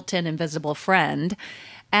like a built-in invisible friend.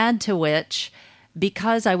 Add to which,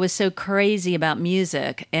 because I was so crazy about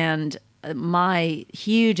music, and my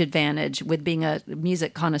huge advantage with being a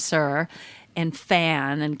music connoisseur and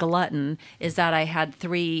fan and glutton is that I had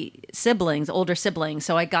 3 siblings, older siblings,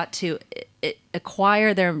 so I got to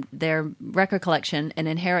acquire their record collection and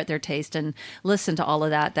inherit their taste and listen to all of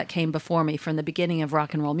that came before me from the beginning of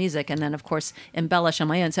rock and roll music, and then of course embellish on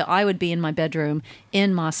my own. So I would be in my bedroom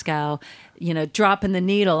in Moscow, dropping the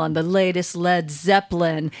needle on the latest Led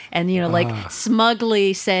Zeppelin, and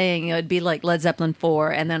smugly saying it would be like Led Zeppelin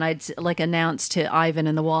 4, and then I'd announce to Ivan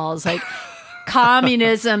in the walls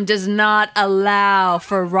communism does not allow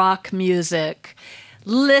for rock music.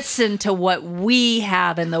 Listen to what we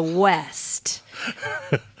have in the West.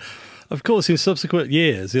 Of course, in subsequent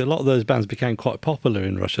years, a lot of those bands became quite popular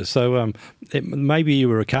in Russia. So maybe you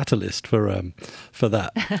were a catalyst for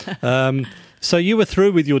that. So you were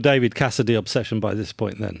through with your David Cassidy obsession by this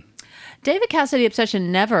point then? David Cassidy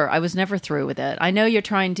obsession, I was never through with it. I know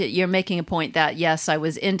you're making a point that, yes, I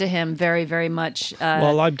was into him very, very much.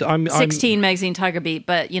 I'm 16 magazine Tiger Beat,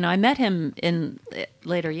 but, I met him in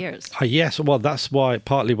later years. Yes, well, that's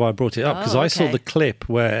partly why I brought it up, because I saw the clip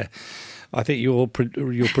where I think your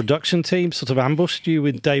production team sort of ambushed you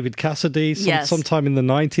with David Cassidy sometime in the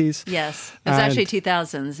 90s. Yes. It was actually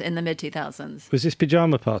 2000s, in the mid-2000s. Was this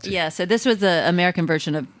Pajama Party? Yeah, so this was the American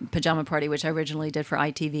version of Pajama Party, which I originally did for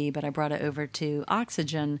ITV, but I brought it over to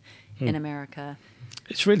Oxygen in America.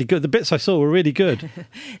 It's really good. The bits I saw were really good.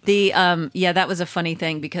 That was a funny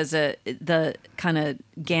thing because the kind of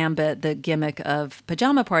the gimmick of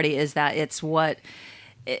Pajama Party is that it's what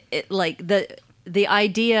the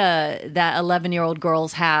idea that 11-year-old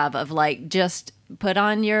girls have of just put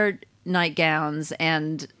on your nightgowns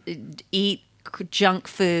and eat junk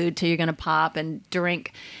food till you're going to pop and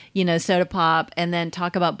drink, soda pop, and then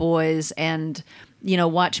talk about boys and,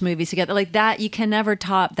 watch movies together. Like that, you can never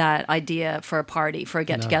top that idea for a party, for a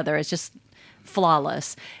get-together. It's just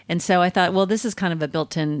flawless. And so I thought, well, this is kind of a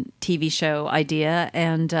built-in TV show idea,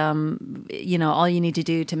 and all you need to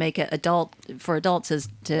do to make it for adults is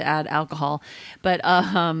to add alcohol. But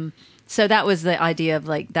so that was the idea of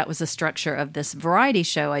that was the structure of this variety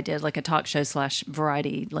show I did, like a talk show /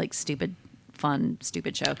 variety, stupid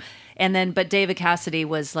show. And then, but David Cassidy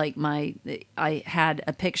was I had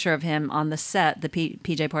a picture of him on the set, the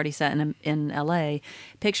PJ Party set in LA,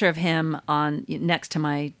 picture of him next to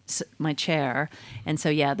my chair. And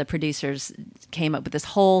so, the producers came up with this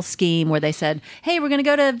whole scheme where they said, hey, we're going to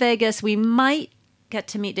go to Vegas. We might get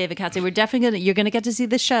to meet David Cassidy. You're going to get to see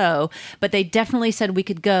the show. But they definitely said we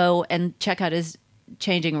could go and check out his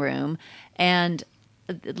changing room. And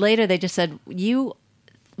later they just said,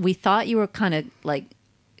 we thought you were kind of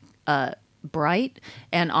bright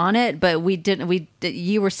and on it, but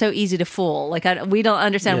you were so easy to fool. Like, we don't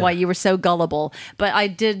understand why you were so gullible. But I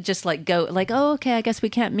did just like go like, oh, okay, I guess we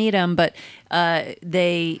can't meet him. But enough,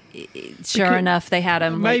 they had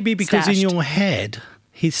him. Maybe like, because stashed. in your head,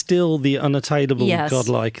 he's still the unattainable,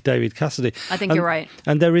 godlike David Cassidy. I think you're right.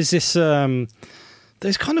 And there is this.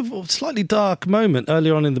 There's kind of a slightly dark moment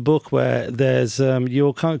earlier on in the book where there's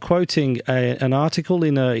you're kind of quoting an article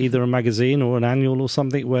in either a magazine or an annual or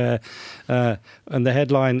something where, and the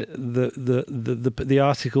headline, the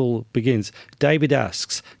article begins, David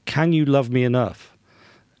asks, "Can you love me enough?"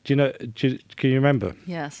 Do you know? Can you remember?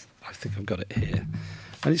 Yes. I think I've got it here.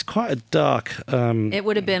 And it's quite a dark... it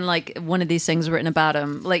would have been like one of these things written about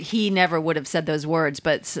him. Like, he never would have said those words,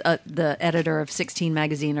 but the editor of 16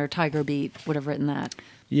 magazine or Tiger Beat would have written that.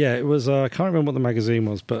 Yeah, it was... I can't remember what the magazine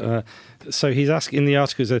was, but... so he's asking in the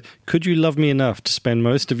article, he said, could you love me enough to spend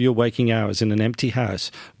most of your waking hours in an empty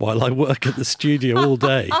house while I work at the studio all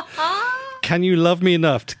day? Can you love me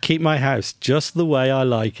enough to keep my house just the way I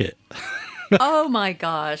like it? Oh, my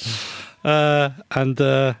gosh.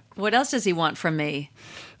 What else does he want from me?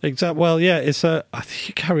 Exactly. Well, yeah, it's I think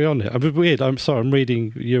you carry on. It. I'm weird. I'm sorry. I'm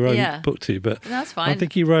reading your own book too, but that's fine. I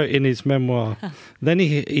think he wrote in his memoir. Then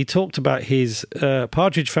he talked about his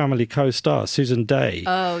Partridge Family co-star Susan Day.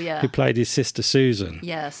 Oh yeah, who played his sister Susan.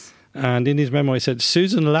 Yes. And in his memoir, he said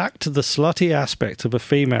Susan lacked the slutty aspect of a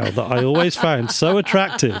female that I always found so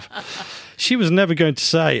attractive. She was never going to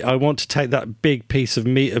say, "I want to take that big piece of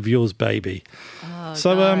meat of yours, baby." Oh,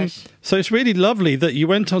 so, gosh. So it's really lovely that you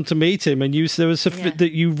went on to meet him, and that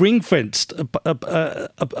you ring fenced a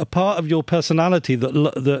part of your personality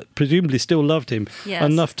that presumably still loved him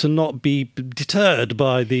enough to not be deterred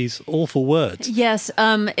by these awful words. Yes,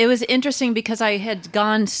 it was interesting because I had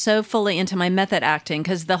gone so fully into my method acting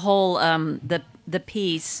because the whole the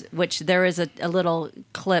piece, which there is a little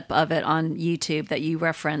clip of it on YouTube that you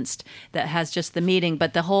referenced that has just the meeting,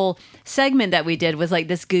 but the whole segment that we did was like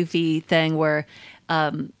this goofy thing where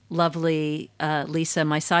lovely Lisa,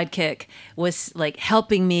 my sidekick, was like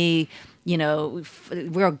helping me. You know, we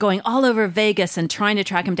were going all over Vegas and trying to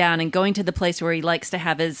track him down and going to the place where he likes to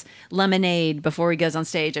have his lemonade before he goes on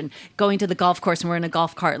stage and going to the golf course and we're in a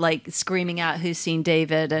golf cart, like screaming out who's seen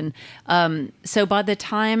David. And so by the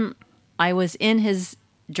time I was in his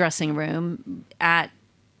dressing room at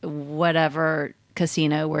whatever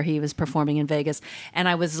casino where he was performing in Vegas, and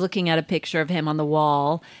I was looking at a picture of him on the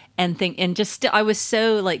wall and I was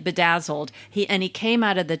so like bedazzled. He came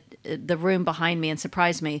out of the room behind me and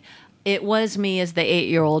surprised me. It was me as the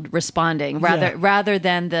 8-year-old responding rather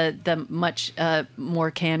than the much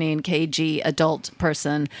more canny and cagey adult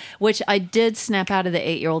person, which I did snap out of the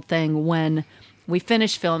 8-year-old thing when we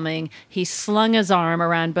finished filming. He slung his arm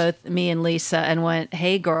around both me and Lisa and went,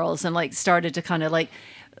 "Hey girls," and like started to kind of like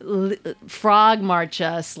frog march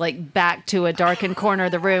us like back to a darkened corner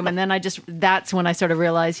of the room. And then that's when I sort of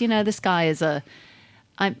realized, this guy is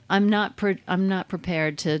I'm not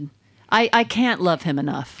prepared to, I can't love him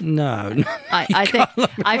enough. No.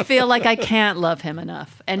 I feel like I can't love him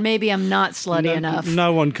enough, and maybe I'm not slutty enough.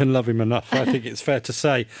 No one can love him enough. I think it's fair to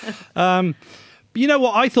say. You know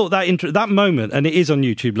what? I thought that moment, and it is on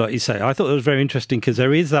YouTube, like you say, I thought it was very interesting because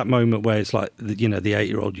there is that moment where it's like, the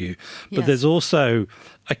 8-year-old you, but there's also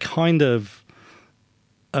a kind of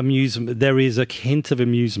amusement. There is a hint of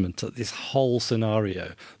amusement at this whole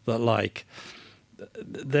scenario that, like,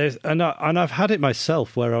 there's, and I've had it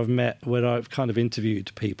myself where I've kind of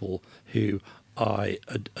interviewed people who I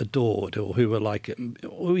adored, or who were like,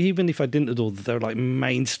 or even if I didn't adore, they're like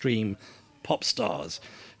mainstream pop stars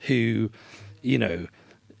who,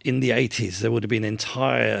 in the 80s, there would have been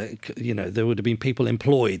there would have been people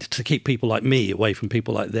employed to keep people like me away from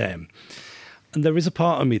people like them. And there is a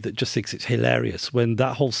part of me that just thinks it's hilarious when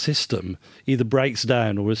that whole system either breaks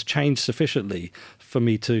down or has changed sufficiently for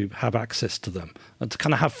me to have access to them and to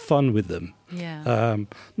kind of have fun with them. Yeah.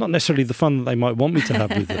 Not necessarily the fun that they might want me to have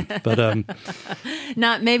with them,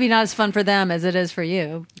 but maybe not as fun for them as it is for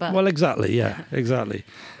you. But well, exactly. Yeah, exactly.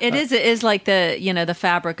 It is like the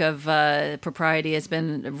fabric of propriety has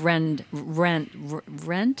been rendered.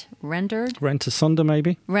 Rent asunder,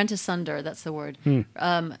 maybe. Rent asunder. That's the word.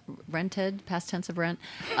 Rented, past tense of rent.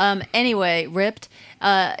 Anyway, ripped.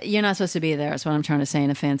 You're not supposed to be there. That's what I'm trying to say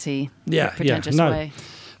in a fancy, pretentious way.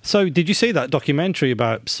 So, did you see that documentary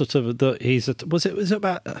about sort of was it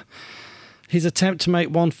about his attempt to make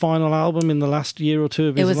one final album in the last year or two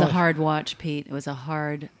of his life? It was a hard watch, Pete. It was a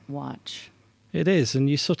hard watch. It is, and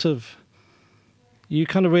you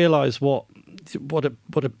kind of realise what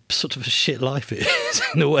a sort of a shit life it is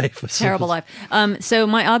in a way. For terrible life. So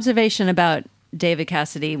my observation about David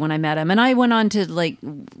Cassidy when I met him, and I went on to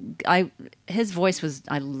his voice was,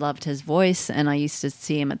 I loved his voice, and I used to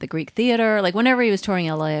see him at the Greek Theater. Like whenever he was touring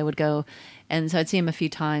LA, I would go, and so I'd see him a few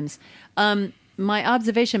times. My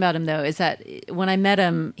observation about him, though, is that when I met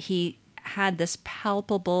him, he had this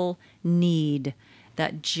palpable need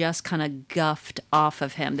that just kind of guffed off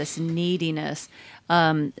of him, this neediness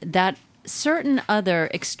that certain other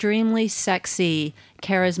extremely sexy,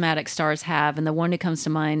 charismatic stars have. And the one who comes to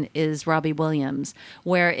mind is Robbie Williams,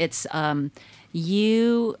 where it's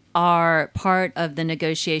you are part of the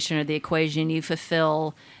negotiation or the equation. You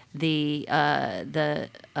fulfill the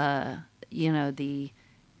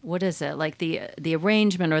what is it, like the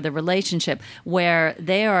arrangement or the relationship where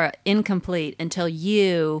they are incomplete until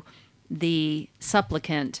you, the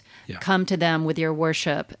supplicant, come to them with your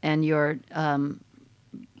worship and your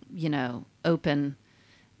open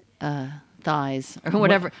thighs or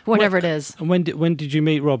whatever it is. And when did you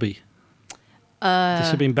meet Robbie? This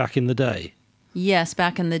had been back in the day. Yes,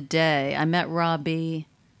 back in the day. I met Robbie.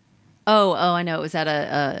 Oh, I know. It was at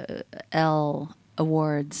a L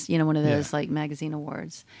Awards, one of those like magazine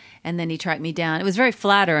awards. And then he tracked me down. It was very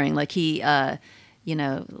flattering. Like he,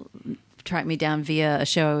 tracked me down via a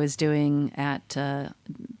show I was doing at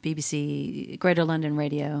BBC Greater London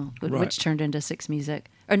Radio, which turned into Six Music.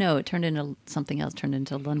 Or no, it turned into something else. Turned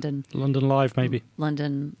into London Live, maybe.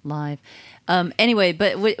 London Live. Anyway,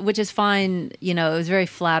 but which is fine. It was very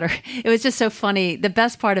flattering. It was just so funny. The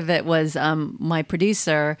best part of it was my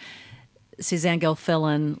producer, Suzanne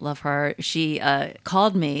Gilfillan, love her. She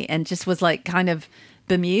called me and just was like kind of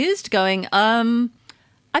bemused, going,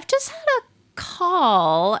 "I've just had a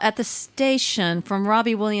call at the station from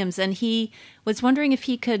Robbie Williams, and he was wondering if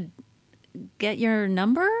he could get your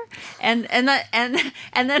number." And then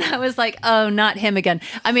I was like, "Oh, not him again."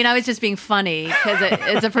 I mean, I was just being funny because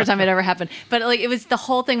it's the first time it ever happened. But like, the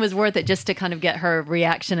whole thing was worth it just to kind of get her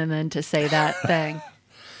reaction and then to say that thing.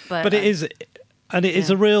 But it is. And it is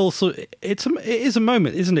a real sort. It is a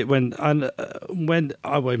moment, isn't it? When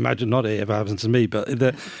I would imagine, not it ever happens to me, but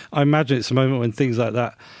I imagine it's a moment when things like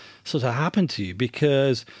that sort of happen to you,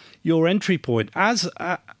 because your entry point, as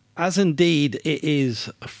indeed it is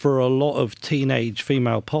for a lot of teenage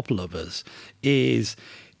female pop lovers, is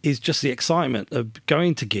just the excitement of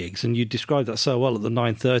going to gigs, and you described that so well at the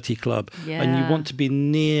 9:30 Club, and you want to be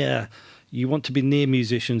near. You want to be near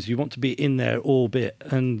musicians. You want to be in their orbit,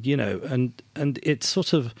 and and it's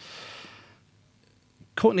sort of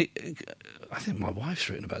Courtney. I think my wife's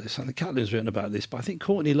written about this. I think Catherine's written about this, but I think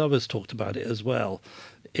Courtney Lover's talked about it as well.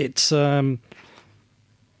 It's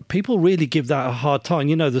people really give that a hard time.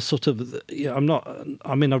 The sort of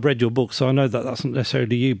I've read your book, so I know that that's not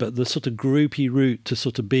necessarily you, but the sort of groupie route to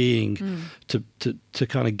sort of being to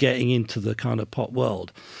kind of getting into the kind of pop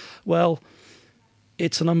world. Well,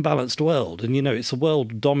 it's an unbalanced world, and it's a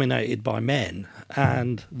world dominated by men,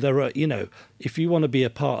 and there are if you want to be a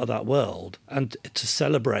part of that world and to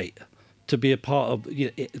celebrate, to be a part of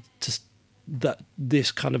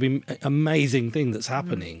this kind of amazing thing that's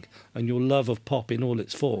happening, and your love of pop in all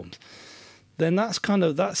its forms, then that's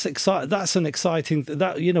exciting. That's an exciting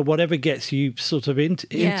that whatever gets you sort of into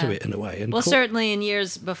it in a way. And certainly in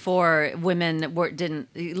years before,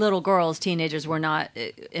 little girls, teenagers were not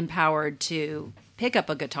empowered to pick up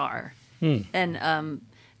a guitar. And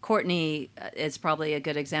Courtney is probably a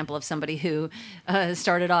good example of somebody who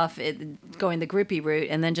started off going the groupie route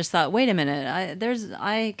and then just thought, wait a minute,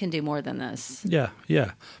 I can do more than this. Yeah.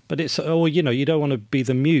 But it's, you don't want to be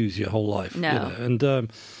the muse your whole life. No.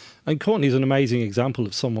 And Courtney's an amazing example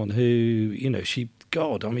of someone who, she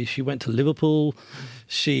went to Liverpool.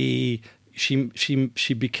 She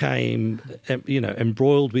became,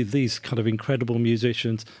 embroiled with these kind of incredible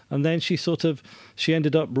musicians, and then she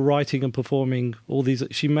ended up writing and performing all these.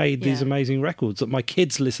 She made these amazing records that my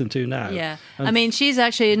kids listen to now. Yeah, she's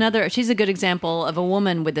actually she's a good example of a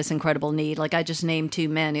woman with this incredible need. Like I just named two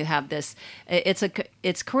men who have this. It's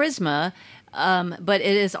charisma. But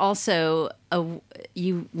it is also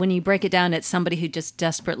when you break it down, it's somebody who just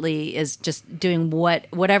desperately is just doing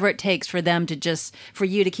whatever it takes for them for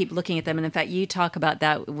you to keep looking at them. And in fact, you talk about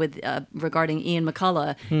that with regarding Ian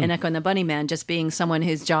McCullough in Echo and the Bunnymen, just being someone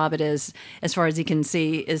whose job it is, as far as he can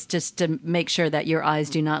see, is just to make sure that your eyes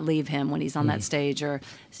do not leave him when he's on that stage, or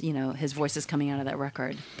his voice is coming out of that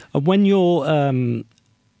record. When you're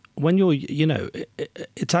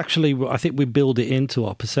it's actually, I think we build it into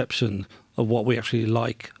our perception of what we actually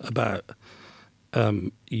like about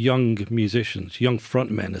young musicians, young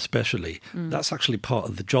frontmen especially, that's actually part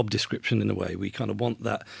of the job description in a way. We kind of want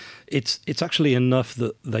that. It's actually enough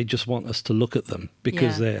that they just want us to look at them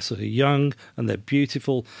because they're sort of young and they're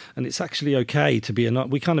beautiful, and it's actually okay to be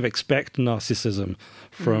we kind of expect narcissism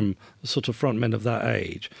from sort of frontmen of that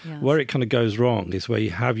age. Yes. Where it kind of goes wrong is where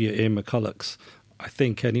you have your Ian McCullochs, I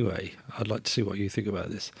think anyway. I'd like to see what you think about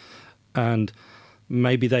this. And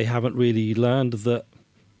maybe they haven't really learned that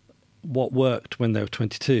what worked when they were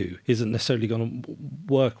 22 isn't necessarily going to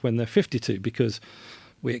work when they're 52, because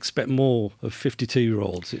we expect more of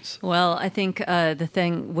 52-year-olds. Well, I think the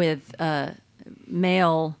thing with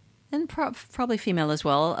male and probably female as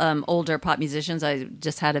well, older pop musicians. I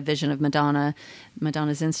just had a vision of Madonna's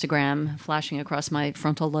Instagram flashing across my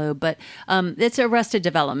frontal lobe. But it's arrested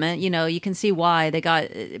development. You know, you can see why they got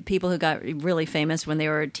people who got really famous when they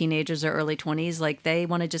were teenagers or early 20s. Like, they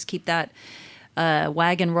want to just keep that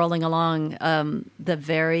wagon rolling along. The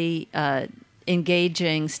very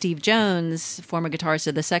engaging Steve Jones, former guitarist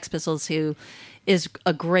of the Sex Pistols, who is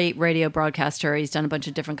a great radio broadcaster. He's done a bunch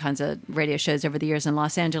of different kinds of radio shows over the years in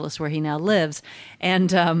Los Angeles, where he now lives.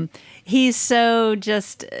 And he's so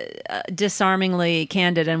just disarmingly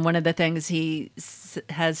candid. And one of the things he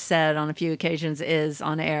has said on a few occasions is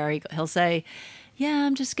on air, he'll say, yeah,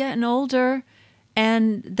 I'm just getting older.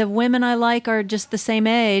 And the women I like are just the same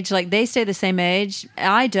age. Like, they stay the same age.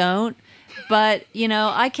 I don't. But, you know,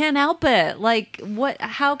 I can't help it. Like,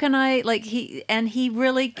 how can I, like, he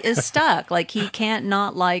really is stuck. Like, he can't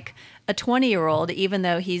not like a 20-year-old, even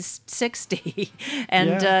though he's 60.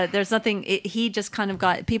 And there's nothing, he just kind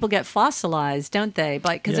of people get fossilized, don't they?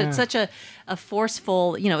 Because it's such a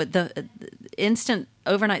forceful, you know, the instant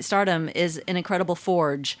overnight stardom is an incredible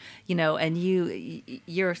forge, you know, and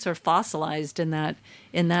you're sort of fossilized in that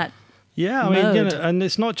Yeah, I mean, you know, and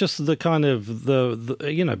it's not just the kind of the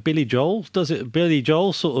you know, Billy Joel does it. Billy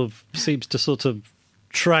Joel sort of seems to sort of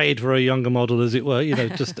trade for a younger model, as it were. You know,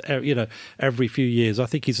 just you know, every few years. I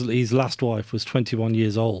think his last wife was 21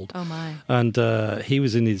 years old. Oh my! And he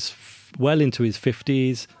was in well into his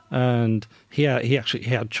 50s, and he actually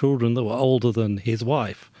had children that were older than his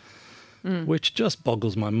wife. Which just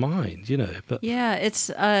boggles my mind, you know. But yeah,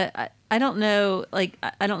 it's I don't know. Like,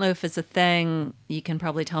 I don't know if it's a thing. You can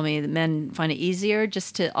probably tell me that men find it easier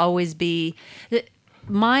just to always be.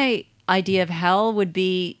 My idea of hell would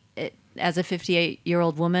be, as a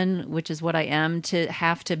 58-year-old woman, which is what I am, to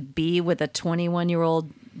have to be with a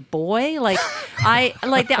 21-year-old boy. Like, I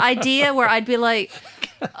like the idea where I'd be like,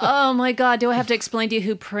 oh my God, do I have to explain to you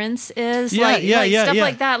who Prince is? Stuff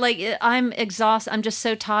like that. Like, I'm exhausted. I'm just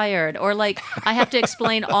so tired. Or like, I have to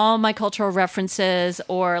explain all my cultural references,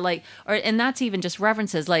 and that's even just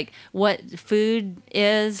references, like what food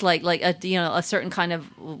is, like a certain kind of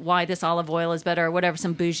why this olive oil is better, or whatever,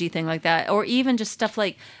 some bougie thing like that. Or even just stuff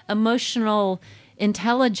like emotional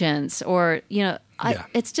intelligence, or, you know,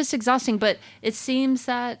 it's just exhausting. But it seems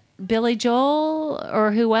that Billy Joel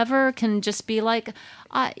or whoever can just be like,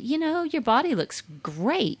 you know, your body looks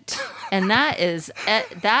great. And that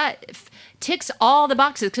ticks all the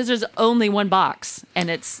boxes, because there's only one box,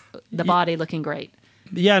 and it's the body looking great.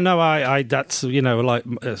 Yeah, no, I that's, you know, like,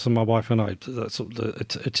 so my wife and I,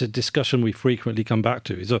 it's a discussion we frequently come back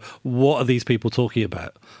to. Is what are these people talking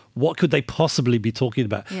about? What could they possibly be talking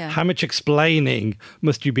about? Yeah. How much explaining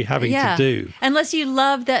must you be having to do? Unless you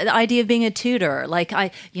love that idea of being a tutor. Like,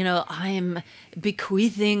 I'm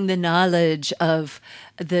bequeathing the knowledge of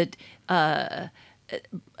a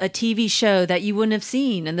TV show that you wouldn't have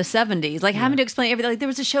seen in the 70s. Like, having to explain everything. Like, there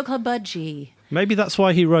was a show called Budgie. Maybe that's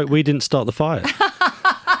why he wrote We Didn't Start the Fire.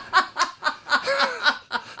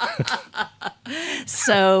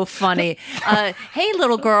 So funny. Hey,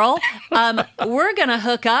 little girl, we're going to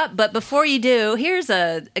hook up, but before you do, here's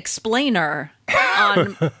a explainer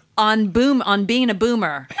on being a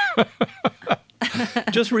boomer.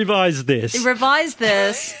 Just revise this.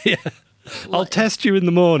 Yeah. I'll test you in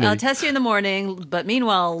the morning. But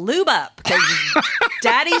meanwhile, lube up, because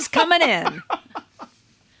Daddy's coming in.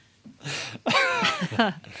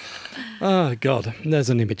 Oh God, there's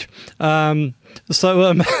an image. So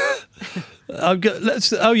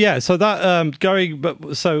that going.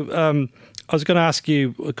 But so I was going to ask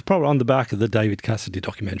you, probably on the back of the David Cassidy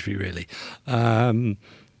documentary, really.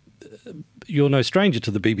 You're no stranger to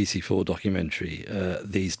the BBC4 documentary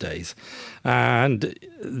these days, and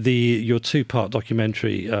your two-part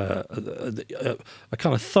documentary, a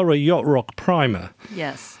kind of thorough yacht rock primer.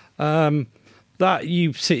 Yes. That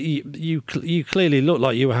you clearly look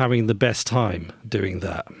like you were having the best time doing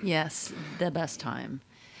that. Yes, the best time.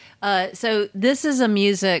 So this is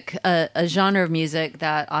a genre of music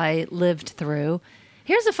that I lived through.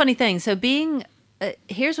 Here's a funny thing. So being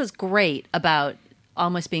here's what's great about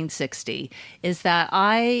almost being 60 is that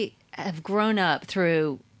I have grown up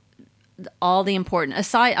through all the important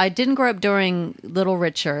aside. I didn't grow up during Little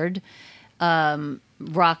Richard,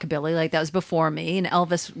 rockabilly, like that was before me, and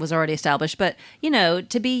Elvis was already established. But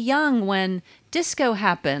to be young when disco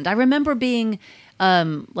happened, I remember being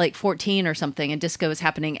like 14 or something, and disco was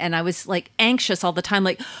happening, and I was like anxious all the time,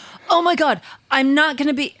 like, oh my God, I'm not going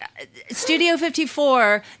to be. Studio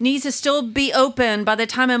 54 needs to still be open by the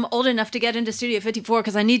time I'm old enough to get into Studio 54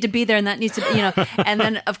 because I need to be there, and that needs to be, And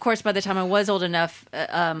then, of course, by the time I was old enough,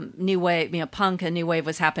 new wave, punk and new wave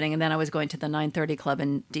was happening, and then I was going to the 930 Club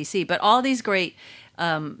in DC. But all these great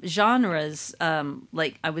genres,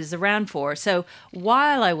 like I was around for. So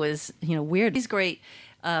while I was, weird, these great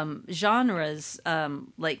genres,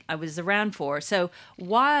 like I was around for. So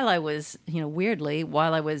while I was, weirdly,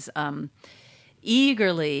 while I was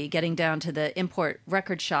eagerly getting down to the import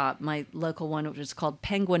record shop, my local one, which was called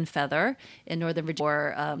Penguin Feather in Northern Virginia,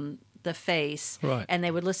 or The Face, right. And they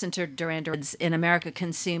would listen to Duran Duran. In America,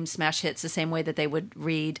 consume smash hits the same way that they would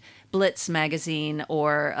read Blitz magazine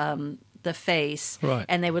or The Face, right.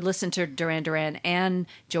 And they would listen to Duran Duran and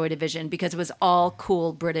Joy Division because it was all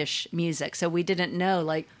cool British music. So we didn't know,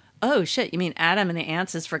 like, oh shit, you mean Adam and the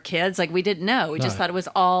Ants is for kids? Like, we didn't know. We just thought it was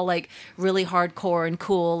all like really hardcore and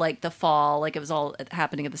cool, like The Fall, like it was all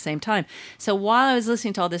happening at the same time. So while I was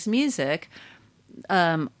listening to all this music,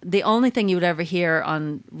 the only thing you would ever hear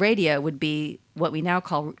on radio would be what we now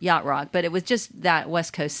call yacht rock, but it was just that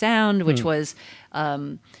West Coast sound, which was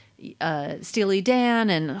Steely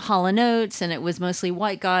Dan and Hall & Oates, and it was mostly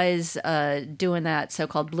white guys doing that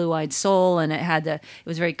so-called blue-eyed soul, and it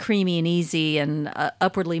was very creamy and easy and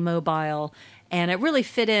upwardly mobile, and it really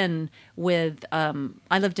fit in with.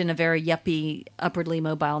 I lived in a very yuppie, upwardly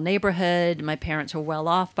mobile neighborhood. My parents were well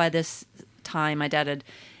off by this time. My dad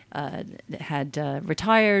had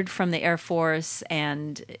retired from the Air Force,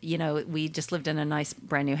 and we just lived in a nice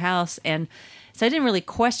brand new house, and so I didn't really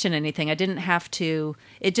question anything. I didn't have to.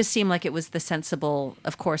 It just seemed like it was the sensible.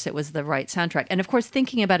 Of course, it was the right soundtrack. And of course,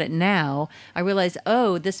 thinking about it now, I realized,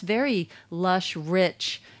 this very lush,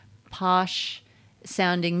 rich, posh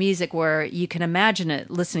sounding music where you can imagine it,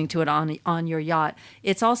 listening to it on your yacht.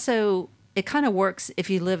 It's also, it kind of works if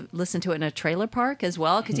you listen to it in a trailer park as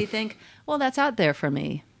well, because you think, well, that's out there for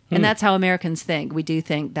me. And that's how Americans think. We do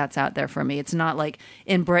think that's out there for me. It's not like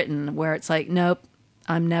in Britain where it's like, nope,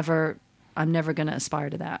 I'm never going to aspire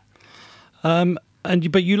to that.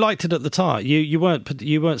 But you liked it at the time. You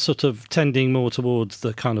weren't sort of tending more towards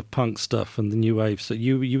the kind of punk stuff and the new wave. So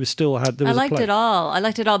you were still had. There was I liked it all. I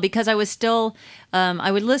liked it all because I was still.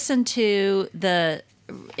 I would listen to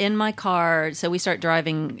in my car. So we start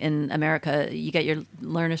driving in America. You get your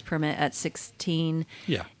learner's permit at 16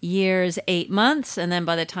 years, 8 months, and then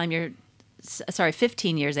by the time you're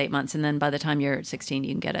 15 years, 8 months, and then by the time you're 16,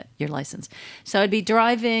 you can get your license. So I'd be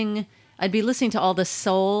driving. I'd be listening to all the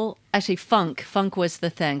soul, actually funk. Funk was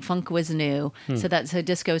the thing. Funk was new. So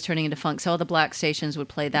disco was turning into funk. So all the black stations would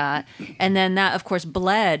play that. And then that, of course,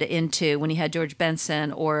 bled into when you had George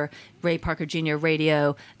Benson or Ray Parker Jr.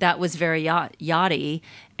 radio. That was very yachty.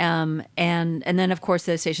 And then, of course,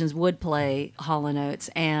 those stations would play Hall & Oates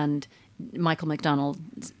and Michael McDonald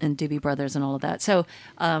and Doobie Brothers and all of that. So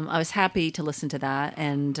I was happy to listen to that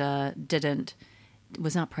and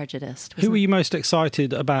was not prejudiced. Who were you most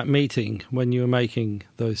excited about meeting when you were making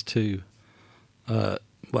those two? The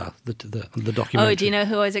documentary. Oh, do you know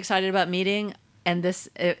who I was excited about meeting? And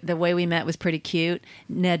the way we met was pretty cute.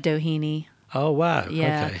 Ned Doheny. Oh wow!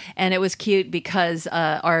 Yeah, okay. And it was cute because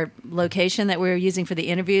our location that we were using for the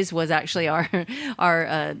interviews was actually our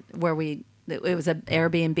where we. It was an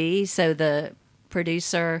Airbnb. So the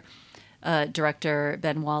producer. Director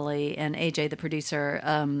Ben Wally and AJ, the producer,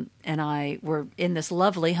 and I were in this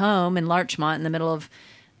lovely home in Larchmont in the middle of,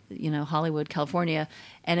 Hollywood, California.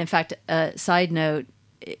 And in fact, side note,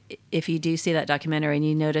 if you do see that documentary and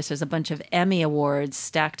you notice there's a bunch of Emmy awards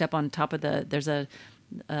stacked up on top of there's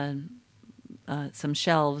some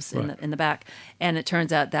shelves in the back. And it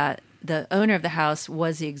turns out that the owner of the house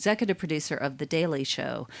was the executive producer of The Daily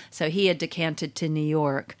Show. So he had decanted to New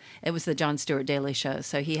York. It was the Jon Stewart Daily Show.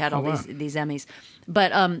 So he had all these Emmys.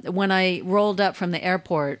 But when I rolled up from the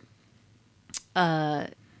airport to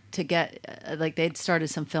get, they'd started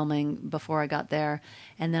some filming before I got there.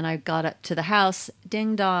 And then I got up to the house,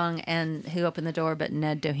 ding dong, and who opened the door but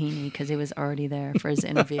Ned Doheny, because he was already there for his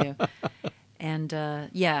interview. And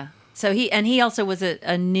So he also was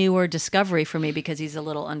a newer discovery for me because he's a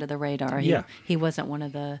little under the radar. He wasn't one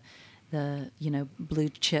of the blue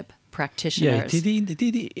chip practitioners. Yeah,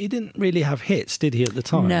 he didn't really have hits, did he, at the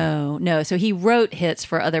time? No. So he wrote hits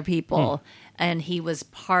for other people, and he was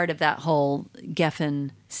part of that whole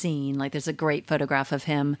Geffen scene. Like, there's a great photograph of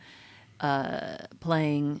him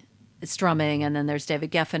strumming, and then there's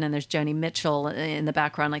David Geffen and there's Joni Mitchell in the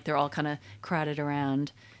background. Like, they're all kind of crowded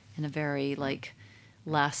around in a very like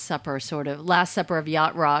Last Supper of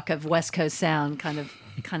yacht rock, of West Coast sound kind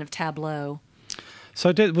of tableau.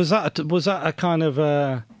 So was that a kind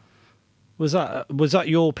of was that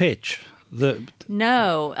your pitch?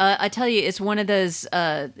 No, I tell you, it's one of those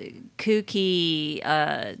kooky,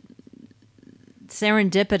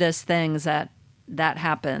 serendipitous things that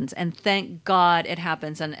happens, and thank God it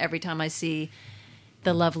happens. And every time I see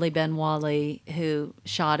the lovely Ben Wally who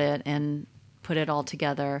shot it and put it all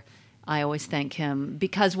together, I always thank him,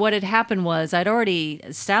 because what had happened was I'd already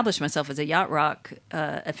established myself as a yacht rock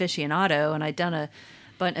aficionado, and I'd done a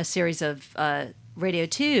series of Radio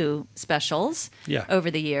 2 specials over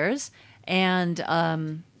the years. And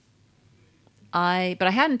I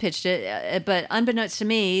hadn't pitched it, but unbeknownst to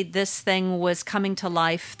me, this thing was coming to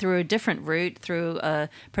life through a different route, through a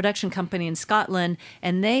production company in Scotland,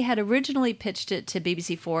 and they had originally pitched it to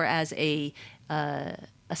BBC4 as a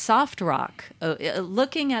soft rock,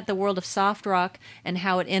 looking at the world of soft rock and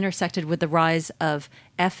how it intersected with the rise of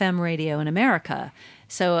FM radio in America.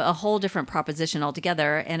 So a whole different proposition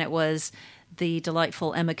altogether, and it was the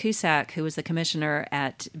delightful Emma Cusack, who was the commissioner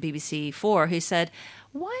at BBC4, who said,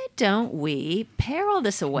 why don't we pare all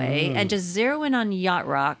this away and just zero in on yacht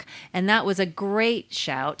rock? And that was a great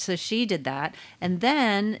shout. So she did that. And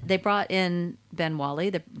then they brought in Ben Wally,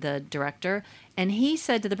 the director, and he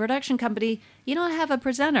said to the production company, you don't have a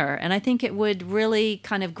presenter. And I think it would really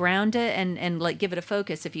kind of ground it and like give it a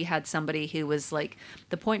focus if you had somebody who was like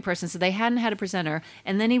the point person. So they hadn't had a presenter.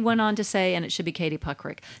 And then he went on to say, and it should be Katie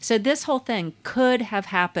Puckrik. So this whole thing could have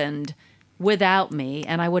happened without me,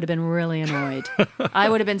 and I would have been really annoyed. I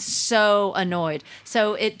would have been so annoyed.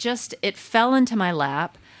 So it fell into my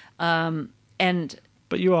lap, and.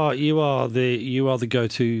 But you are the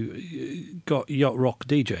go-to yacht rock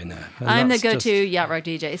DJ now. I'm the go-to yacht rock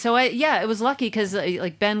DJ. So it was lucky because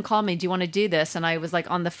like Ben called me, do you want to do this? And I was like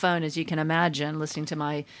on the phone, as you can imagine, listening to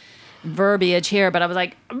my verbiage here, but I was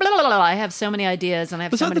like, blah, blah, blah, I have so many ideas, and I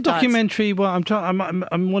have so many thoughts. Was that the documentary? Well,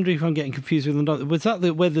 I'm wondering if I'm getting confused with them. Was that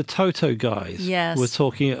where the Toto guys were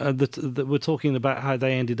talking? Were talking about how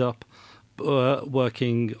they ended up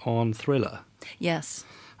working on Thriller. Yes.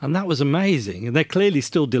 And that was amazing. And they're clearly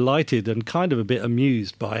still delighted and kind of a bit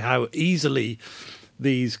amused by how easily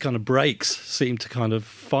these kind of breaks seem to kind of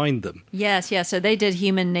find them. Yes, yeah. So they did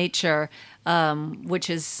Human Nature, which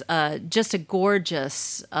is just a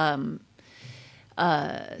gorgeous,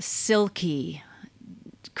 silky,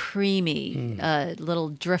 creamy little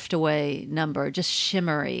drift away number, just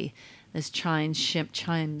shimmery. Those chimes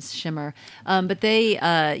shimmer. But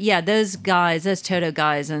they, those guys, those Toto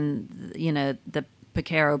guys, and the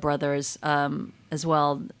Puckrik brothers as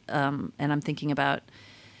well. And I'm thinking about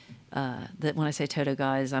that when I say Toto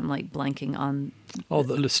guys, I'm like blanking on.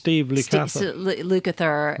 Steve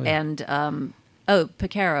Lukather and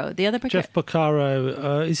Puckrik, the other Puckrik. Jeff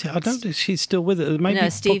Puckrik. I don't know if she's still with it. Maybe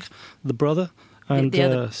Steve, the brother.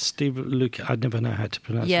 And Steve Luke, I never know how to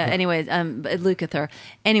pronounce it. Yeah, anyway, Lukather.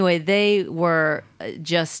 Anyway, they were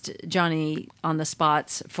just Johnny on the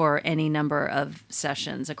spots for any number of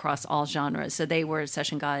sessions across all genres. So they were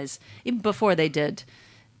session guys even before they did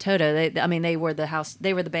Toto. They were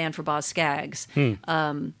the band for Boz Scaggs.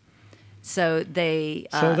 So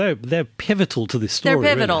they're pivotal to this story. They're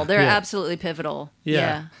pivotal. Really. They're absolutely pivotal.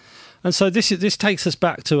 Yeah. And so this takes us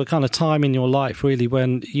back to a kind of time in your life, really,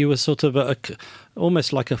 when you were sort of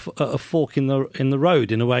almost like a fork in the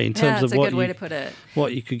road in a way, in terms of good way to put it.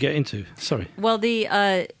 What you could get into. Sorry. Well,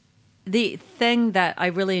 the thing that I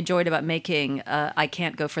really enjoyed about making I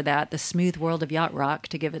Can't Go For That, The Smooth World of Yacht Rock,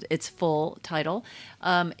 to give it its full title,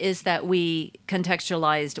 is that we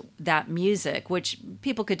contextualized that music, which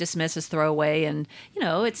people could dismiss as throwaway, and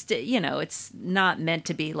it's not meant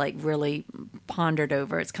to be like really pondered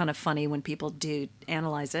over. It's kind of funny when people do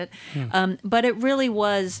analyze it, but it really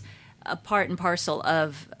was a part and parcel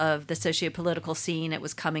of the socio-political scene. It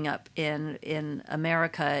was coming up in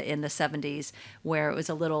America in the 70s, where it was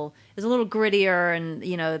a little grittier, and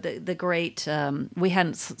the great we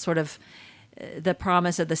hadn't sort of the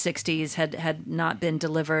promise of the 60s had not been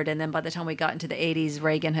delivered, and then by the time we got into the 80s,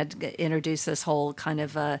 Reagan had introduced this whole kind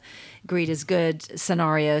of greed is good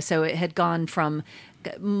scenario. So it had gone from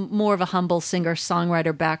more of a humble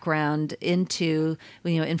singer-songwriter background into,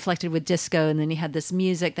 inflected with disco, and then you had this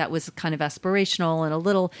music that was kind of aspirational and a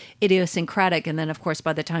little idiosyncratic, and then, of course,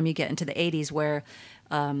 by the time you get into the 80s, where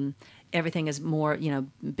everything is more,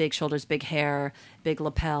 big shoulders, big hair, big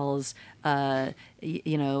lapels, big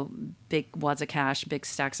wads of cash, big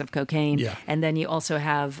stacks of cocaine. Yeah. And then you also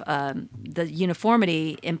have the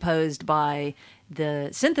uniformity imposed by the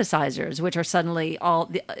synthesizers, which are suddenly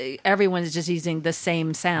everyone is just using the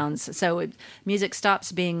same sounds. So music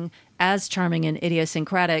stops being as charming and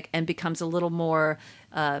idiosyncratic and becomes a little more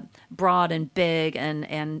broad and big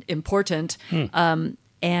and important.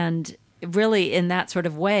 And really, in that sort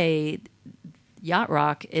of way, yacht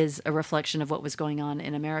rock is a reflection of what was going on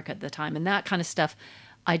in America at the time. And that kind of stuff,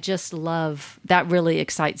 I just love. That really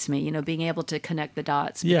excites me, being able to connect the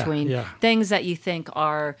dots between things that you think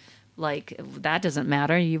are like, that doesn't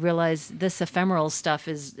matter. You realize this ephemeral stuff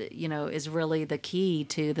is really the key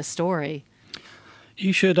to the story.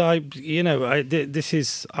 You should. I want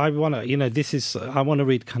to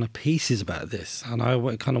read kind of pieces about this, and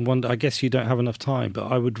I kind of wonder. I guess you don't have enough time, but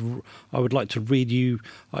I would like to read you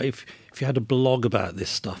if you had a blog about this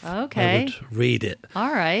stuff. Okay, I would read it.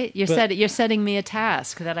 All right, you're setting me a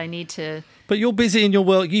task that I need to. But you're busy in your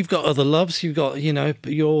work. You've got other loves. You've got,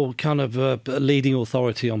 you're kind of a leading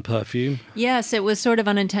authority on perfume. Yes, it was sort of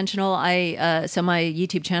unintentional. So my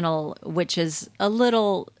YouTube channel, which is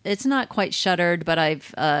it's not quite shuttered, but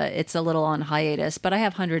it's a little on hiatus. But I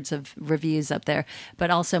have hundreds of reviews up there.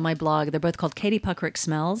 But also my blog. They're both called Katie Puckrik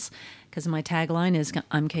Smells, because my tagline is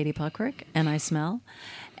 "I'm Katie Puckrik and I smell."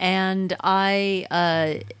 And I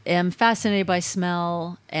am fascinated by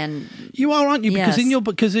smell, and you are, aren't you? Yes.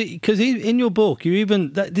 Because in your book, you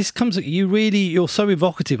even you're so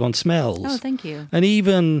evocative on smells. Oh, thank you. And you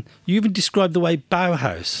even describe the way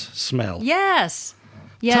Bauhaus smell. Yes.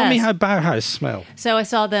 Tell me how Bauhaus smell. So I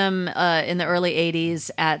saw them in the early '80s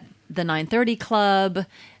at the 930 Club.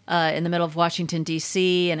 In the middle of Washington,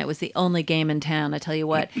 D.C., and it was the only game in town, I tell you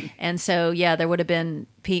what. And so, there would have been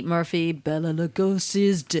Pete Murphy, Bela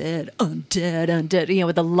Lugosi's dead, undead,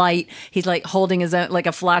 with the light. He's like holding his own, like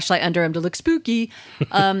a flashlight under him to look spooky.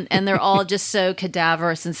 And they're all just so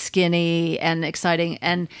cadaverous and skinny and exciting.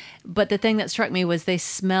 But the thing that struck me was they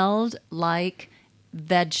smelled like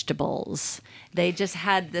vegetables. They just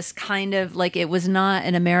had this kind of like, it was not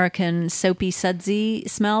an American soapy sudsy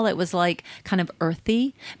smell. It was like kind of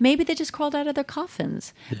earthy. Maybe they just crawled out of their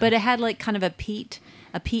coffins, but it had like kind of a peat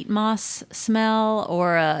moss smell,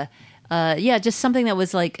 or just something that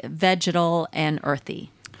was like vegetal and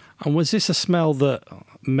earthy. And was this a smell that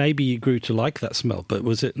maybe you grew to like that smell, but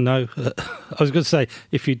was it no? I was going to say,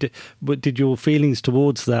 if you did, but did your feelings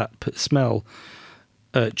towards that smell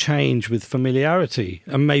change with familiarity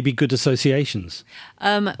and maybe good associations?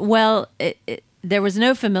 Well, there was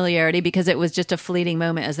no familiarity because it was just a fleeting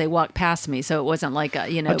moment as they walked past me. So it wasn't like I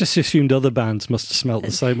just assumed other bands must have smelled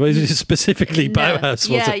the same way. Specifically Bauhaus.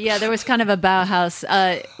 Yeah, there was kind of a Bauhaus.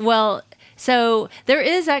 So there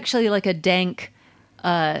is actually like a dank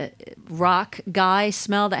rock guy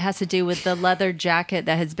smell that has to do with the leather jacket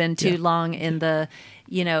that has been too long in the,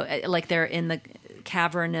 like they're in the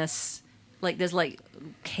cavernous, like there's like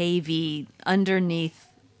cavey underneath.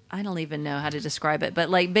 I don't even know how to describe it, but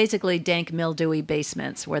like basically dank, mildewy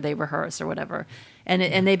basements where they rehearse or whatever,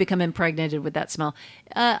 and they become impregnated with that smell.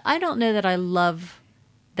 I don't know that I love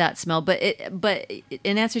that smell, but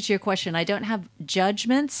in answer to your question, I don't have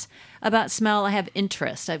judgments about smell. I have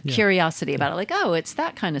interest. I have curiosity about it. Like, oh, it's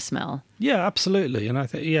that kind of smell. Yeah, absolutely. And I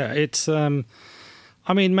think it's.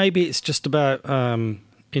 Maybe it's just about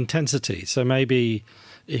intensity. So maybe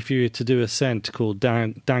if you were to do a scent called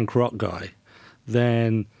Dank Rock Guy,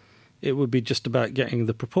 then it would be just about getting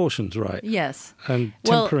the proportions right. Yes. And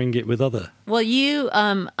tempering it with other. Well, you,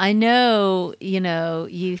 I know,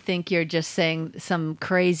 you think you're just saying some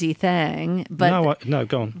crazy thing, but no,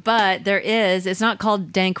 go on. But there is, it's not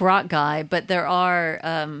called Dank Rock Guy, but there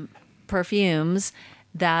are perfumes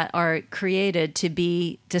that are created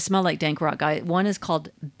to smell like Dank Rock Guy. One is called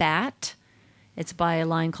Bat. It's by a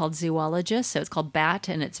line called Zoologist, so it's called Bat,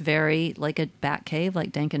 and it's very like a bat cave,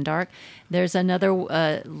 like dank and dark. There's another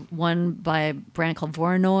one by a brand called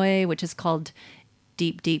Voronoi, which is called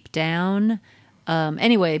Deep, Deep Down.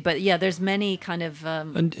 Anyway, but yeah, there's many kind of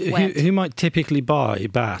And who might typically buy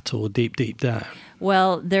Bat or Deep, Deep Down?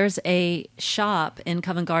 Well, there's a shop in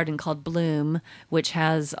Covent Garden called Bloom, which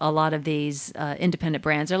has a lot of these independent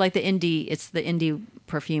brands. They're like the indie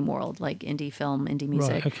perfume world, like indie film, indie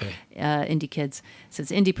music, right, okay. Indie kids. So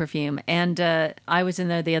it's indie perfume. And I was in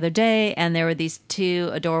there the other day, and there were these two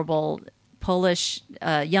adorable Polish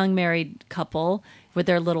young married couple with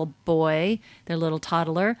their little boy, their little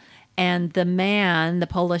toddler. And the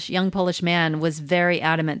young Polish man, was very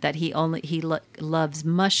adamant that he loves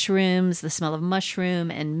mushrooms, the smell of mushroom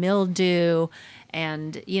and mildew.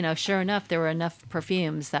 And, sure enough, there were enough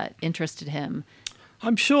perfumes that interested him.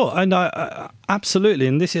 I'm sure. And I absolutely.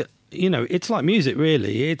 And this is, it's like music,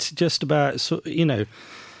 really. It's just about,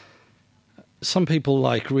 some people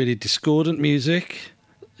like really discordant music,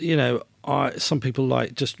 some people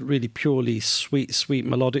like just really purely sweet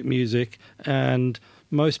melodic music, and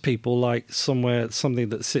most people like something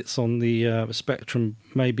that sits on the spectrum,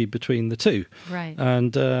 maybe between the two. Right.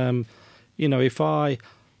 And if I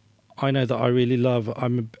know that I really love,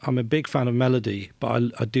 I'm a big fan of melody, but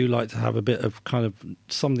I do like to have a bit of kind of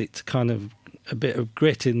something to kind of a bit of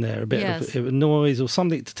grit in there, a bit of noise or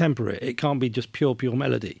something to temper it. It can't be just pure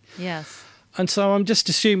melody. Yes. And so I'm just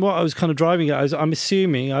assuming what I was kind of driving at. I'm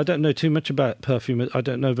assuming, I don't know too much about perfume. I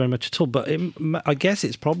don't know very much at all, but I guess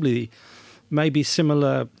it's probably maybe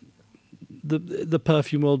similar. The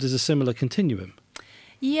perfume world is a similar continuum.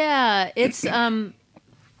 Yeah, it's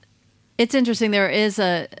interesting. There is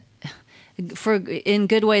in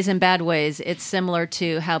good ways and bad ways, it's similar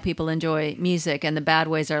to how people enjoy music, and the bad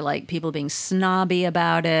ways are like people being snobby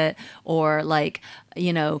about it, or like,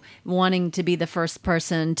 wanting to be the first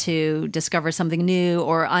person to discover something new,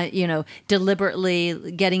 or,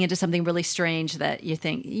 deliberately getting into something really strange that you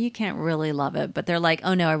think you can't really love it, but they're like,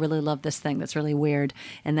 oh no, I really love this thing that's really weird,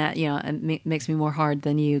 and that, it makes me more hard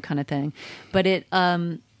than you, kind of thing. But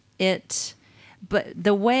but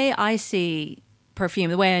the way I see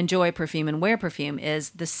perfume, the way I enjoy perfume and wear perfume,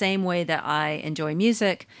 is the same way that I enjoy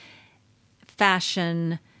music,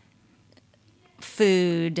 fashion,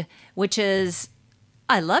 food, which is,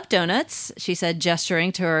 I love donuts, she said,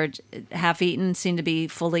 gesturing to her half-eaten, soon to be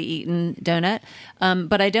fully eaten donut.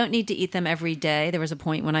 But I don't need to eat them every day. There was a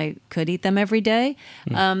point when I could eat them every day.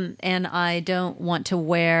 And I don't want to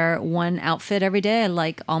wear one outfit every day. I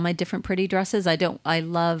like all my different pretty dresses. I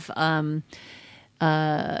love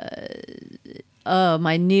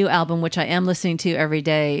my new album, which I am listening to every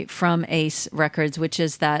day, from Ace Records, which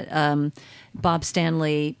is that Bob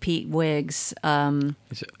Stanley, Pete Wiggs.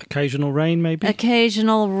 Is it Occasional Rain, maybe?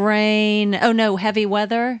 Occasional Rain. Oh, no, Heavy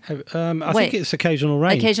Weather? I think it's Occasional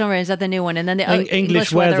Rain. Occasional Rain, is that the new one? And then the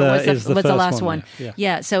English Weather was the last one.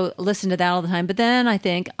 Yeah, so listen to that all the time. But then I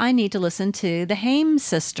think I need to listen to the Haim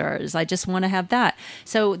Sisters. I just want to have that.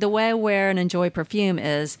 So the way I wear and enjoy perfume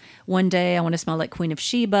is, one day I want to smell like Queen of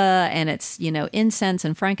Sheba, and it's, incense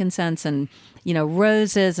and frankincense and,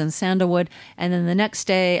 roses and sandalwood. And then the next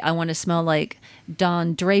day I want to smell like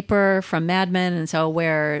Don Draper from Mad Men, and so I'll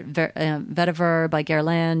wear Vetiver by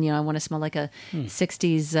Guerlain. I want to smell like a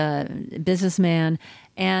 60s businessman.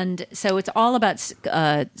 And so it's all about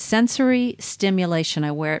sensory stimulation.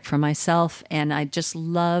 I wear it for myself, and I just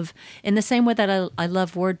love, in the same way that I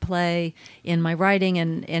love wordplay in my writing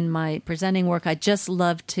and in my presenting work, I just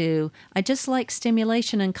like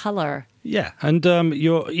stimulation and color. Yeah, and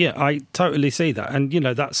I totally see that, and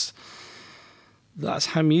that's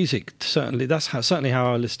how music certainly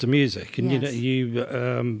how I listen to music, and yes.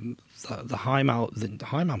 The Haim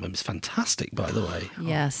album is fantastic, by the way.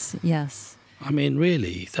 Yes. I mean,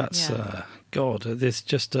 really, that's God. There's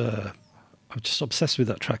just I'm just obsessed with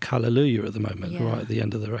that track "Hallelujah" at the moment, right at the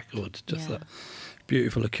end of the record. Just that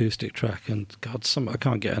beautiful acoustic track, and God, I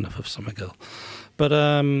can't get enough of Summer Girl. But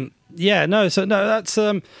that's.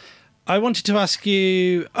 I wanted to ask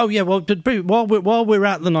you. Oh yeah, well, while we're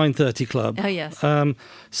at the 9:30 Club. Oh yes.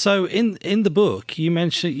 So in the book, you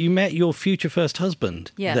mentioned you met your future first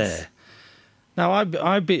husband there. Now I'm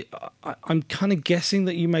kind of guessing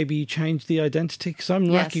that you changed the identity, because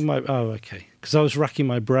I'm racking my. Oh, okay. Because I was racking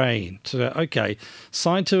my brain to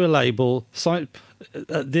signed to a label, signed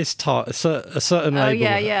at this time, a certain label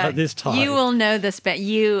at this time. You will know this band.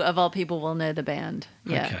 You of all people will know the band.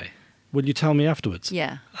 Yeah. Okay. Will you tell me afterwards?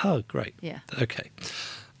 Yeah. Oh, great. Yeah. Okay.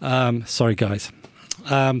 Sorry, guys.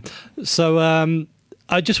 The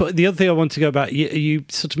other thing I want to go about, you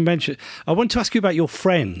sort of mentioned, I want to ask you about your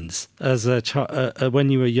friends as when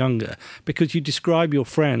you were younger, because you describe your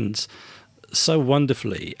friends so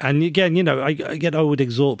wonderfully. And again, I would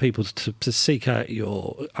exhort people to seek out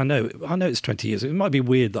I know it's 20 years. It might be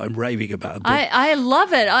weird that I'm raving about it. I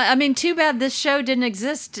love it. I mean, too bad this show didn't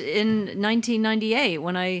exist in 1998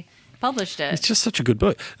 when I published it. It's just such a good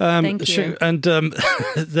book. Thank you. And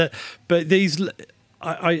but these,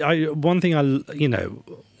 one thing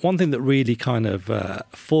that really kind of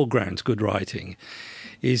foregrounds good writing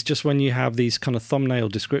is just when you have these kind of thumbnail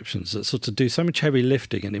descriptions that sort of do so much heavy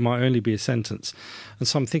lifting, and it might only be a sentence. And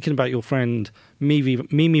so I'm thinking about your friend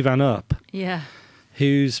Mimi Van Up. Yeah.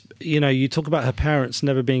 who's, you talk about her parents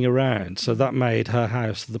never being around, so that made her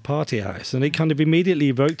house the party house. And it kind of immediately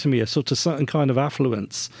evoked to me a sort of certain kind of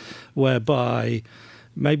affluence whereby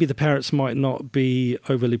maybe the parents might not be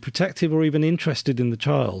overly protective or even interested in the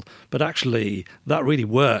child, but actually that really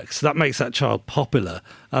works. That makes that child popular,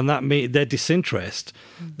 and their disinterest,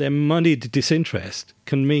 their moneyed disinterest,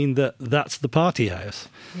 can mean that that's the party house.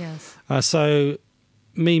 Yes. So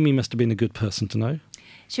Mimi must have been a good person to know.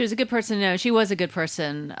 She was a good person to know. She was a good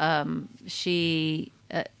person.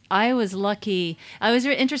 I was lucky. I was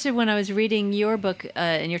interested when I was reading your book,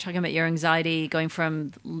 and you're talking about your anxiety going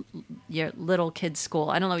from your little kid's school.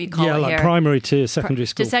 I don't know what you call it like here. Primary to secondary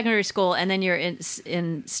school. To secondary school, and then you're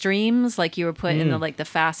in streams, like you were put in the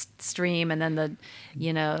fast stream, and then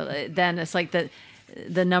then it's like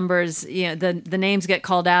the numbers, the names get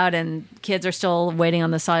called out, and kids are still waiting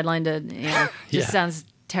on the sideline to, just sounds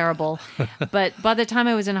terrible. But by the time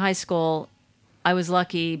I was in high school, I was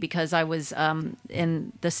lucky because I was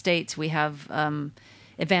in the States. We have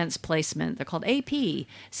advanced placement. They're called AP.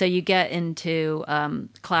 So you get into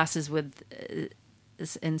classes with,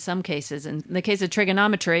 in some cases, in the case of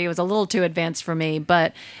trigonometry, it was a little too advanced for me.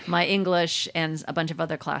 But my English and a bunch of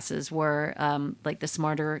other classes were like the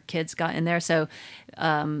smarter kids got in there. So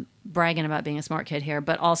bragging about being a smart kid here,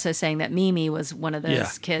 but also saying that Mimi was one of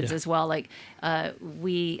those kids as well. Like I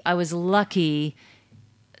was lucky,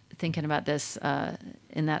 thinking about this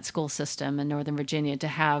in that school system in Northern Virginia, to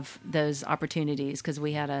have those opportunities, because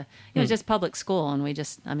we had just public school,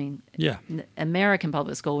 and American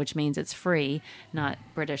public school, which means it's free, not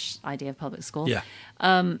British idea of public school. So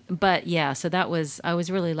I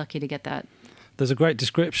was really lucky to get that. There's a great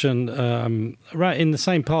description right in the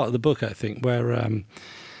same part of the book, I think, where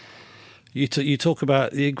you talk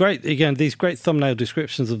about these great thumbnail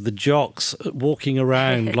descriptions of the jocks walking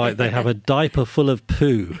around like they have a diaper full of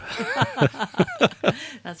poo.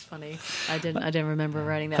 That's funny. I didn't remember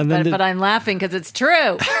writing that, but I'm laughing because it's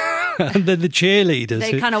true. And then the cheerleaders,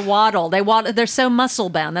 they kind of waddle. They're so muscle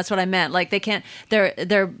bound. That's what I meant. Like they can't.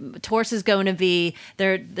 Their torsos go in a V.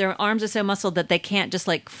 Their arms are so muscled that they can't just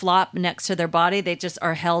like flop next to their body. They just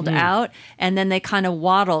are held out, and then they kind of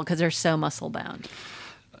waddle because they're so muscle bound.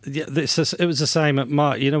 Yeah, it was the same at when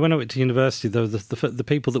I went to university, though, the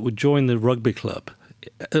people that would join the rugby club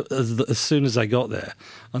as soon as they got there,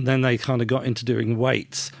 and then they kind of got into doing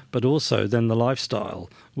weights, but also then the lifestyle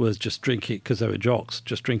was just drinking, because they were jocks,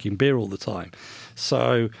 just drinking beer all the time.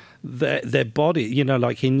 So their body,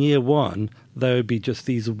 like in year one, there would be just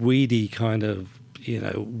these weedy kind of,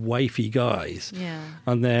 wafy guys. Yeah.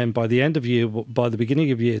 And then by the beginning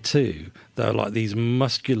of year two, they're like these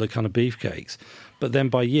muscular kind of beefcakes. But then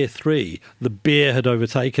by year three, the beer had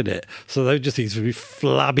overtaken it. So they were just these really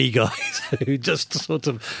flabby guys who just sort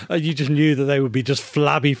of, you just knew that they would be just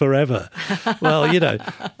flabby forever. Well,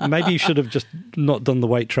 maybe you should have just not done the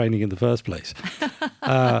weight training in the first place.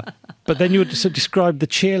 But then you would describe the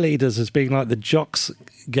cheerleaders as being like the jocks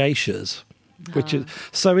geishas. Which is,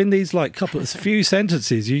 so in these few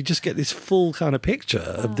sentences, you just get this full kind of picture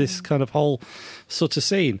of this kind of whole sort of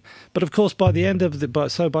scene. But of course, by the end of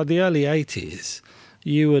by the early 80s,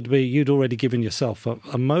 you'd already given yourself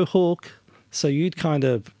a mohawk. So you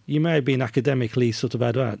may have been academically sort of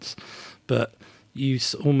advanced, but you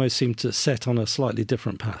almost seemed to set on a slightly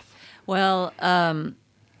different path. Well,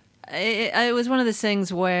 it was one of those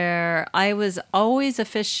things where I was always a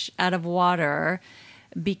fish out of water,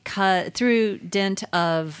 because through dint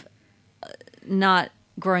of not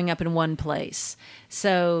growing up in one place.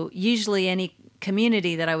 So usually any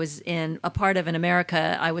community that I was in, a part of in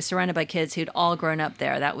America, I was surrounded by kids who'd all grown up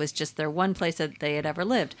there. That was just their one place that they had ever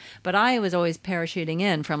lived. But I was always parachuting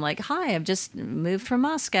in from like, hi, I've just moved from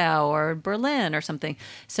Moscow or Berlin or something.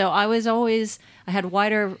 So I had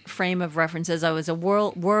wider frame of references. I was a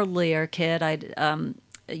worldlier kid. I'd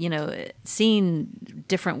seen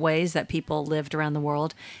different ways that people lived around the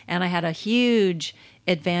world. And I had a huge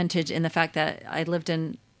advantage in the fact that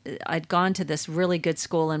I'd gone to this really good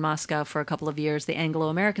school in Moscow for a couple of years, the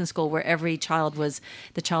Anglo-American school, where every child was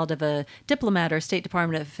the child of a diplomat or a State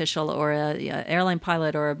Department official or a airline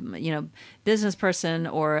pilot or a business person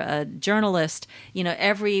or a journalist.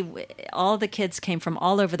 All the kids came from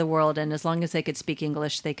all over the world, and as long as they could speak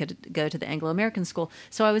English, they could go to the Anglo-American school.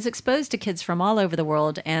 So I was exposed to kids from all over the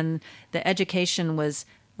world, and the education was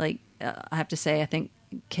like, I have to say, I think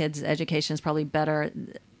kids' education is probably better.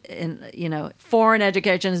 Foreign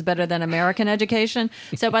education is better than American education.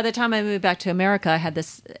 So by the time I moved back to America, I had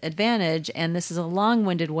this advantage, and this is a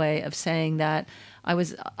long-winded way of saying that I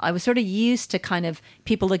was sort of used to kind of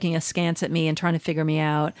people looking askance at me and trying to figure me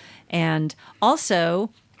out. And also,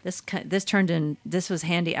 this was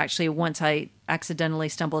handy actually once I accidentally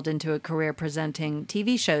stumbled into a career presenting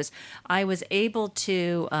TV shows. I was able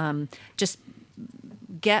to just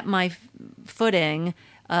get my footing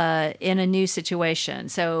in a new situation.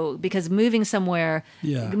 So because moving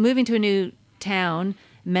to a new town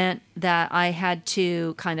meant that I had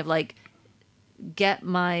to kind of like get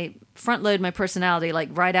my front load my personality like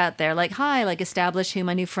right out there, like hi, like establish who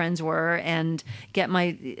my new friends were and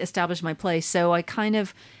establish my place. So I kind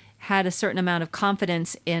of had a certain amount of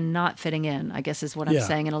confidence in not fitting in, I guess is what I'm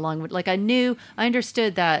saying. And along with, like, I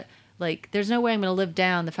understood that, like, there's no way I'm going to live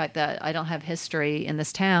down the fact that I don't have history in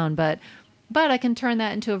this town, but I can turn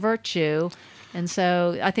that into a virtue. And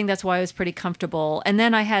so I think that's why I was pretty comfortable. And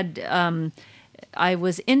then I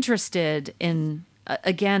was interested in,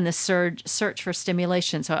 again, the search for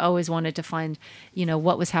stimulation. So I always wanted to find,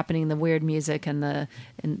 what was happening in the weird music and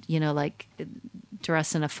like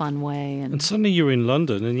dress in a fun way. And suddenly you were in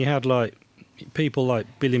London and you had like people like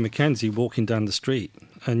Billy Mackenzie walking down the street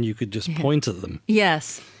and you could just point at them.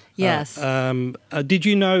 Yes. Did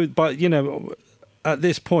you know, but at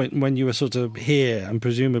this point when you were sort of here and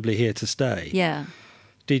presumably here to stay? Yeah.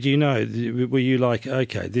 Did you know? Were you like,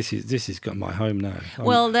 okay, this is got my home now?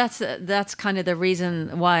 Well, that's kind of the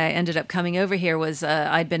reason why I ended up coming over here. Was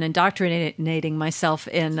I'd been indoctrinating myself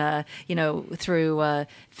in through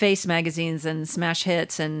Face magazines and Smash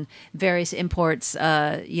Hits and various imports,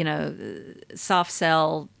 Soft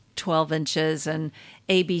Cell 12 inches and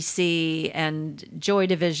ABC and Joy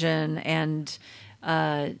Division and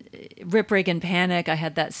Rip Rig and Panic. I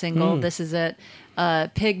had that single. This Is It.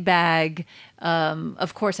 Pig Bag,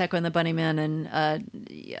 of course, Echo and the Bunnymen, and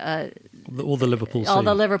all the Liverpool scene. All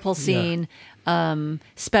the Liverpool scene,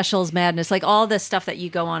 Specials Madness, like all this stuff that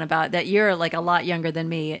you go on about, that you're like a lot younger than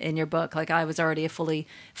me in your book. Like I was already a fully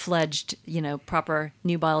fledged, proper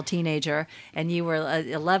nubile teenager, and you were an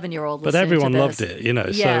 11-year-old. But everyone loved it,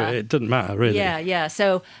 so it didn't matter really. Yeah.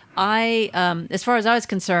 So I, as far as I was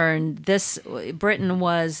concerned, Britain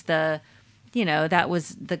was that was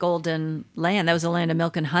the golden land. That was a land of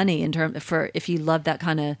milk and honey for if you love that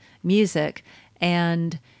kind of music.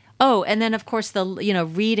 And then of course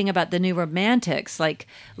reading about the New Romantics, like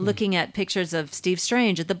looking at pictures of Steve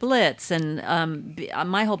Strange at the Blitz, and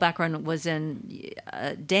my whole background was in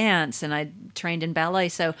dance, and I trained in ballet,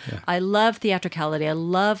 so I love theatricality. I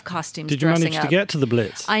love costumes. Did you manage to get to the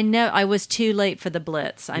Blitz? I know I was too late for the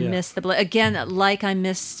Blitz. I missed the Blitz again. Like I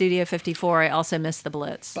missed Studio 54, I also missed the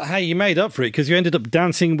Blitz. But hey, you made up for it because you ended up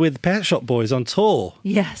dancing with Pet Shop Boys on tour.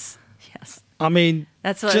 Yes. I mean,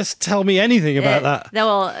 just tell me anything about that.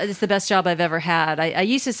 Well, it's the best job I've ever had. I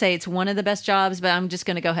used to say it's one of the best jobs, but I'm just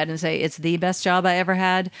going to go ahead and say it's the best job I ever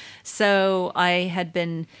had. So I had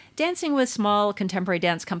been dancing with small contemporary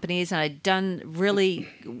dance companies, and I'd done really,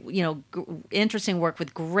 interesting work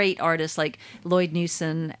with great artists like Lloyd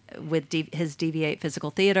Newson with his Deviate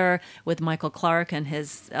Physical Theater, with Michael Clark and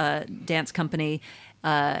his dance company,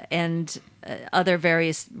 and other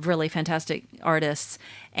various really fantastic artists.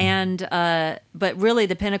 And but really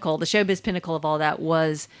the showbiz pinnacle of all that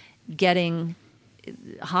was getting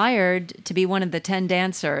hired to be one of the 10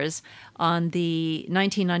 dancers on the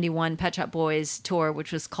 1991 Pet Shop Boys tour,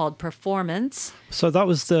 which was called Performance. So that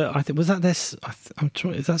was that's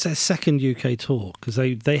their second UK tour, because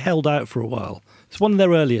they held out for a while. It's one of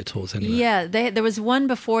their earlier tours anyway. Yeah, there was one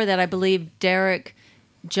before that. I believe Derek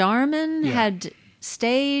Jarman had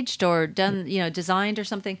staged or done, designed or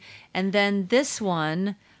something. And then this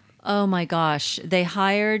one, oh my gosh, they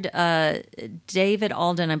hired David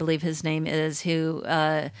Alden, I believe his name is, who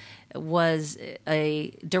was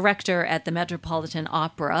a director at the Metropolitan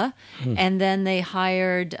Opera. And then they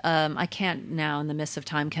hired, I can't now in the midst of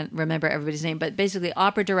time, can't remember everybody's name, but basically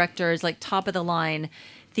opera directors, like top of the line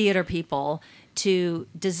theater people, to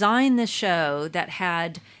design the show that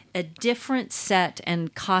had a different set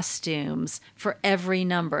and costumes for every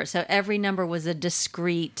number. So every number was a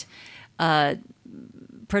discrete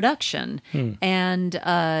production. And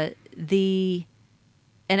it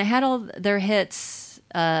had all their hits,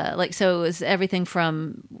 so it was everything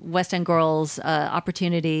from West End Girls,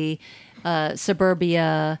 Opportunity,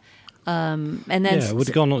 Suburbia, and then it would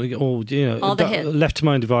have gone all the hits. Left to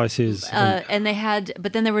My Own Devices. And they had,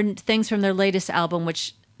 but then there were things from their latest album,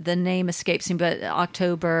 which the name escapes me, but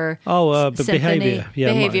October. Behavior.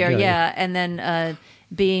 Yeah. And then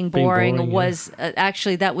Being Boring was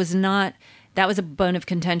actually, that was a bone of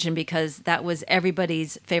contention, because that was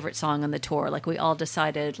everybody's favorite song on the tour. Like we all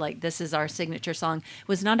decided, like, this is our signature song. It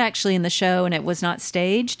was not actually in the show, and it was not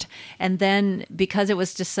staged. And then because it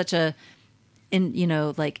was just such a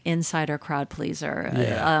like insider crowd pleaser.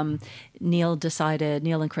 Yeah. Neil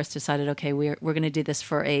and Chris decided, okay, we're going to do this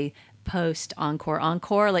for a post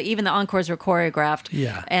encore. Like even the encores were choreographed.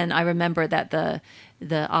 Yeah. And I remember that the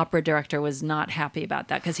opera director was not happy about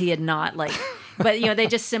that because he had not but they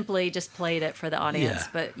just simply played it for the audience. Yeah.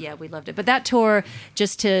 But yeah, we loved it. But that tour,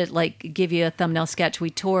 just to like give you a thumbnail sketch, we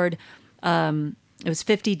toured. It was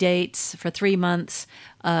 50 dates for 3 months.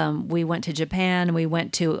 We went to Japan. We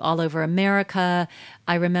went to all over America.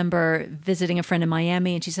 I remember visiting a friend in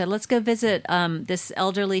Miami, and she said, let's go visit this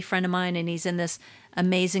elderly friend of mine, and he's in this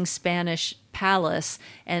amazing Spanish palace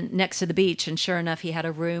and next to the beach. And sure enough, he had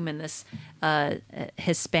a room in this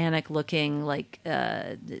Hispanic-looking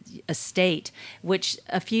estate, which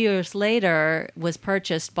a few years later was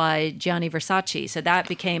purchased by Gianni Versace. So that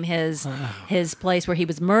became his place where he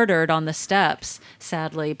was murdered on the steps,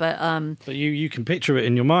 sadly. But you can picture it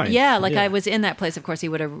in your mind. Yeah, I was in that place. Of course, he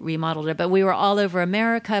would have remodeled it. But we were all over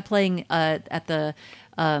America playing at the...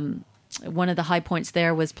 one of the high points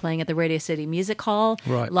there was playing at the Radio City Music Hall.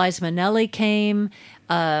 Right. Liza Minnelli came.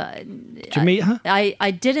 Did you meet her?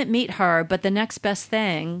 I didn't meet her, but the next best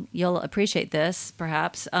thing, you'll appreciate this,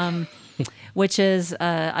 perhaps, which is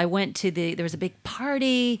I went to there was a big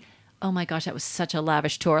party. Oh my gosh, that was such a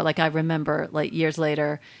lavish tour. Like I remember, years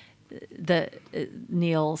later,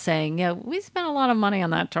 Neil saying, "Yeah, we spent a lot of money on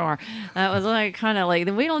that tour." That was kind of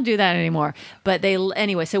we don't do that anymore. But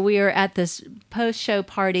anyway. So we were at this post-show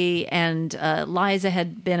party, and Liza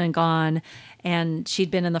had been and gone, and she'd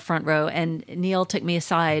been in the front row. And Neil took me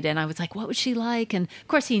aside, and I was like, "What was she like?" And of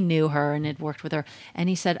course, he knew her and had worked with her. And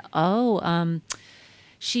he said,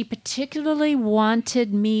 she particularly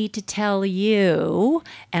wanted me to tell you,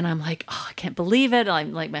 and I'm like, oh, I can't believe it.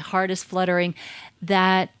 I'm like, my heart is fluttering,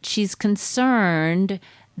 that she's concerned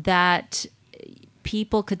that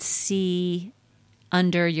people could see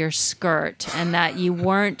under your skirt and that you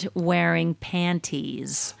weren't wearing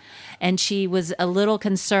panties. And she was a little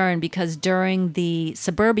concerned because during the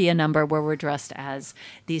Suburbia number, where we're dressed as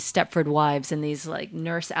these Stepford wives in these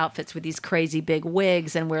nurse outfits with these crazy big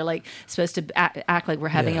wigs, and we're supposed to act like we're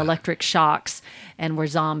having electric shocks and we're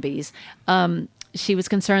zombies. She was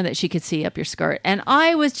concerned that she could see up your skirt. And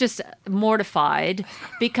I was just mortified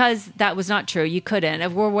because that was not true. You couldn't.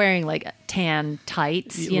 If we're wearing tan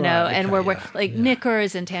tights, and we're wearing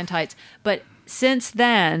knickers and tan tights. But since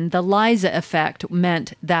then, the Liza effect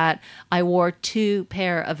meant that I wore 2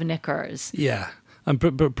 pair of knickers. Yeah. And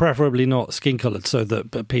but preferably not skin-coloured, so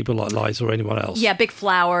that people like Liza or anyone else. Yeah, big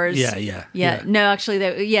flowers. Yeah. No, actually,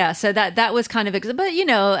 so that was kind of... But,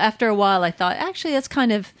 after a while, I thought, actually, that's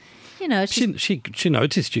kind of... She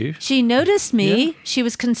noticed you. She noticed me. Yeah. She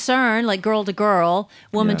was concerned, girl to girl,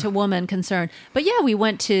 woman to woman concerned. But we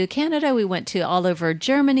went to Canada. We went to all over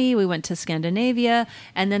Germany. We went to Scandinavia.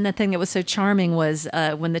 And then the thing that was so charming was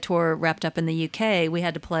when the tour wrapped up in the UK, we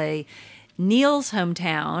had to play Neil's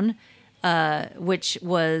hometown, which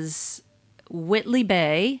was Whitley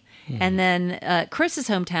Bay. And then Chris's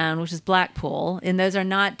hometown, which is Blackpool, and those are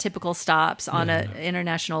not typical stops on an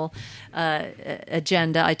international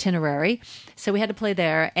agenda itinerary. So we had to play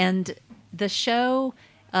there, and the show,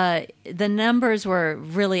 the numbers were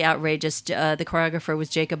really outrageous. The choreographer was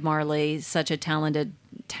Jacob Marley, such a talented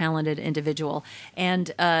individual,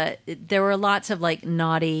 and there were lots of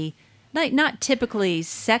naughty. Not typically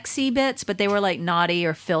sexy bits, but they were naughty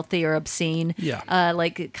or filthy or obscene. Yeah.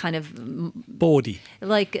 Kind of bawdy.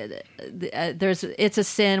 There's It's a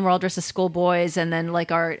Sin. We're all dressed as schoolboys, and then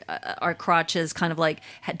our crotches kind of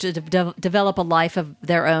had to develop a life of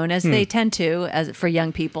their own, as they tend to, as for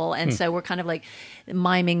young people. And so we're kind of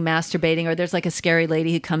miming masturbating, or there's a scary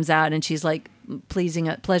lady who comes out and she's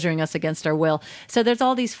pleasuring us against our will. So there's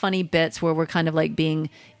all these funny bits where we're kind of being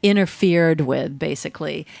interfered with,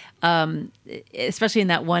 basically, especially in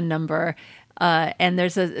that one number. And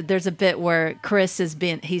there's a bit where Chris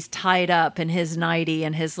he's tied up in his nightie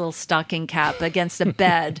and his little stocking cap against a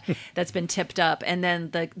bed that's been tipped up, and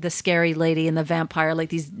then the scary lady and the vampire,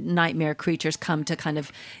 these nightmare creatures, come to kind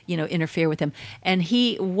of interfere with him. And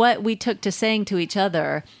what we took to saying to each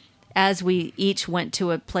other, as we each went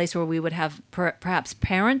to a place where we would have perhaps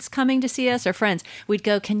parents coming to see us or friends, we'd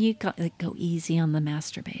go, "Can you go easy on the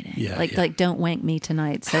masturbating? Don't wank me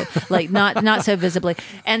tonight." So not so visibly.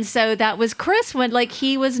 And so that was Chris when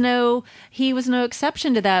he was no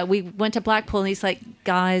exception to that. We went to Blackpool and he's like,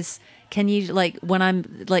 "Guys, can you when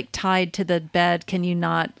I'm tied to the bed, can you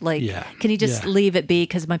not can you just leave it be,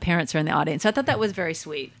 because my parents are in the audience?" So I thought that was very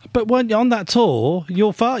sweet. But when on that tour,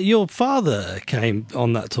 your father came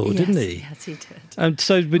on that tour, didn't he? Yes, he did. And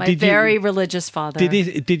so, my very religious father.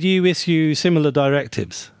 Did you issue similar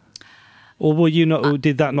directives? Or were you not? Or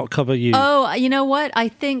did that not cover you? Oh, you know what? I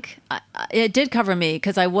think it did cover me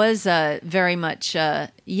because I was very much, there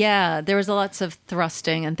was lots of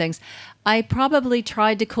thrusting and things. I probably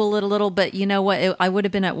tried to cool it a little, but you know what? I would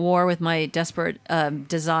have been at war with my desperate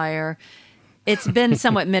desire. It's been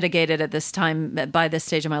somewhat mitigated at this time, by this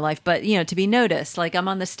stage of my life, but to be noticed, like I'm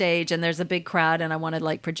on the stage and there's a big crowd and I want to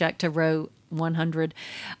like project to row 100.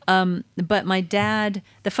 But my dad,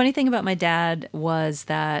 the funny thing about my dad was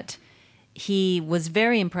that he was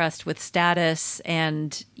very impressed with status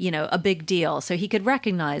and, a big deal. So he could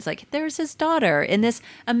recognize, like, there's his daughter in this,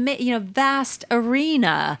 vast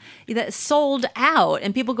arena that sold out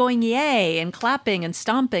and people going, yay, and clapping and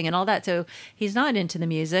stomping and all that. So he's not into the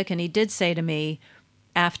music. And he did say to me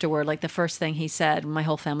afterward, like the first thing he said, when my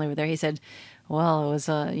whole family were there, he said, well, it was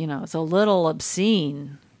it's a little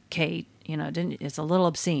obscene, Kate, it's a little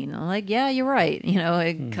obscene. I'm like, yeah, you're right.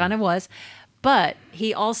 It kind of was. But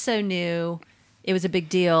he also knew it was a big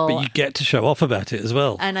deal. But you get to show off about it as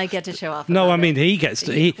well. And I get to show off. No, I mean, he gets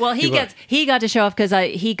to. He got to show off because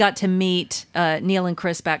he got to meet Neil and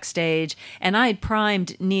Chris backstage. And I had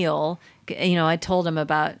primed Neil. I told him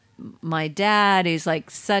about my dad. He's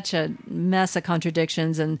like such a mess of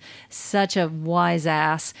contradictions and such a wise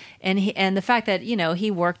ass. And the fact that,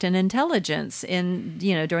 he worked in intelligence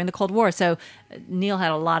during the Cold War. So Neil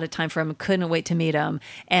had a lot of time for him, couldn't wait to meet him.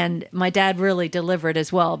 And my dad really delivered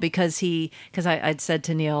as well because I'd said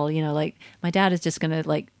to Neil, like my dad is just going to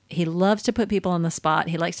like, he loves to put people on the spot.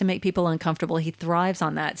 He likes to make people uncomfortable. He thrives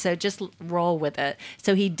on that. So just roll with it.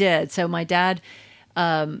 So he did. So my dad,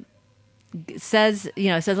 says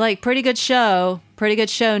like pretty good show,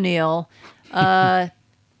 Neil. If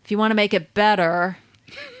you want to make it better,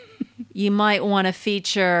 you might want to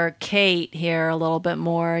feature Kate here a little bit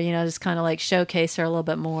more. Just kind of like showcase her a little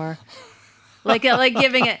bit more, like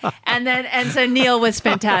giving it. And so Neil was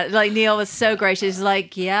fantastic. Like Neil was so gracious. He's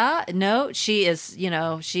like, yeah, no, she is.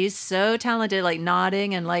 She's so talented. Like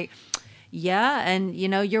nodding and like, yeah, and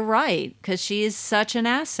you're right because she is such an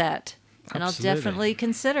asset, and Absolutely. I'll definitely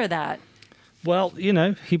consider that. Well,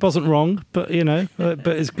 he wasn't wrong, but but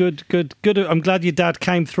it's good. I'm glad your dad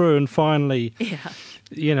came through and finally,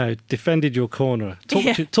 defended your corner,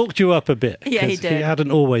 talked you up a bit. Yeah, he did. He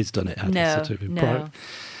hadn't always done it. No.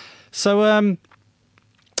 So,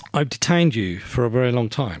 I've detained you for a very long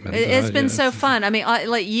time. And, it's been so fun. I mean,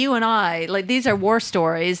 like you and I, like these are war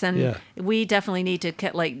stories, and we definitely need to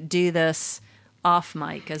do this off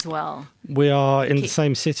mic as well. We are in the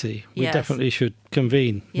same city. We definitely should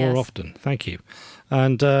convene more often. Thank you.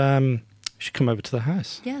 And you should come over to the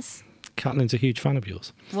house. Yes. Catherine's a huge fan of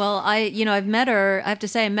yours. Well, I've met her. I have to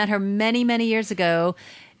say, I met her many, many years ago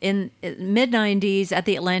in mid-90s at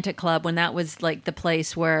the Atlantic Club when that was like the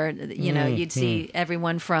place where, you'd see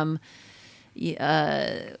everyone from...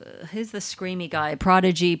 who's the screamy guy?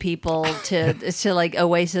 Prodigy people to like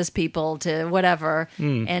Oasis people to whatever.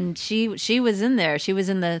 And she was in there. She was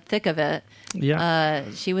in the thick of it. Yeah.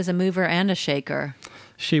 She was a mover and a shaker.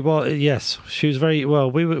 She was. Yes, she was very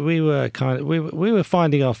well. We were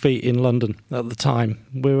finding our feet in London at the time.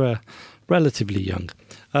 We were relatively young,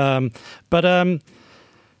 but I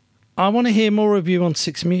want to hear more of you on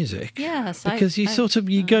Six Music. Yes, because you're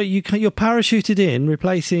parachuted in,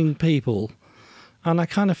 replacing people. And I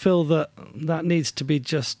kind of feel that needs to be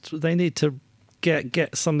they need to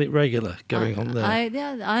get something regular going on there.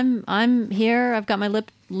 I'm here. I've got my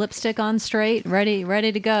lipstick on straight,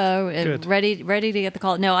 ready to go. Good. Ready to get the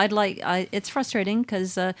call. No, it's frustrating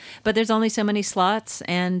because but there's only so many slots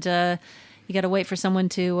and you got to wait for someone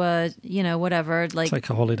to whatever, like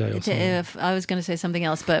take a holiday or something. If I was going to say something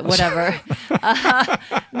else, but whatever.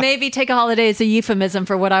 Maybe take a holiday is a euphemism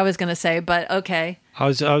for what I was going to say, but okay. I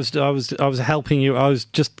was helping you. I was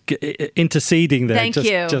just interceding there. Thank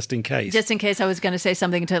you. Just in case. Just in case I was going to say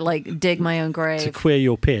something to like dig my own grave. To queer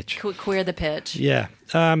your pitch. Queer the pitch. Yeah.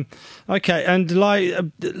 Okay. And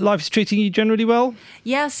life is treating you generally well?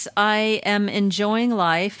 Yes, I am enjoying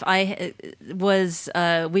life.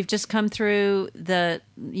 We've just come through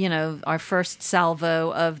our first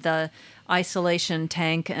salvo of the isolation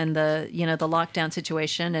tank and the lockdown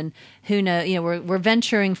situation, and who knows, we're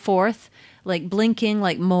venturing forth, like blinking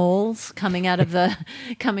like moles coming out of the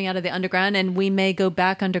underground, and we may go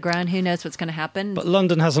back underground. Who knows what's going to happen? But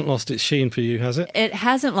London hasn't lost its sheen for you, has it? It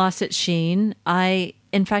hasn't lost its sheen.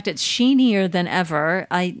 In fact, it's sheenier than ever.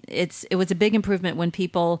 It was a big improvement when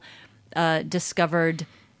people discovered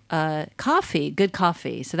good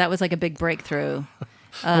coffee. So that was like a big breakthrough.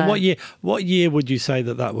 And what year would you say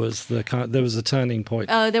that was there was a turning point?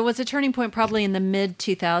 There was a turning point probably in the mid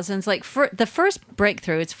 2000s. Like for the first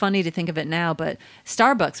breakthrough, it's funny to think of it now, but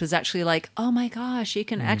Starbucks was actually like, oh my gosh, you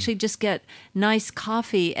can actually just get nice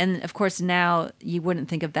coffee. And of course now you wouldn't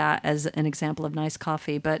think of that as an example of nice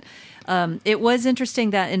coffee. But it was interesting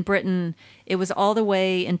that in Britain, it was all the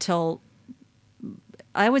way until,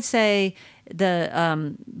 I would say,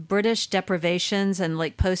 the British deprivations and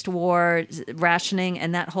like post-war rationing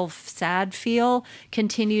and that whole sad feel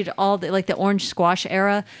continued like the orange squash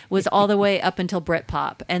era was all the way up until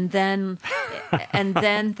Britpop, and then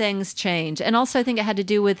things changed. And also I think it had to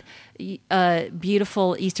do with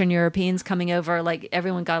beautiful Eastern Europeans coming over. Like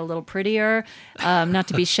everyone got a little prettier, not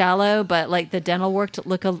to be shallow, but like the dental work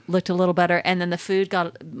looked a little better, and then the food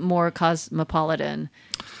got more cosmopolitan.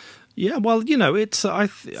 Yeah, well, it's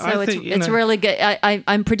it's really good.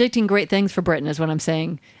 I'm predicting great things for Britain, is what I'm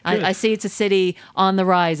saying. I see it's a city on the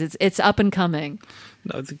rise. It's up and coming.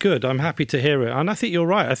 No, good. I'm happy to hear it, and I think you're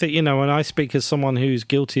right. I think when I speak as someone who's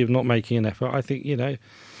guilty of not making an effort, I think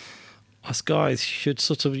us guys should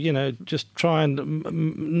sort of just try and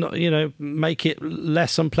make it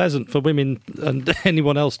less unpleasant for women and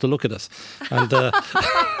anyone else to look at us. And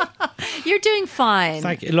you're doing fine.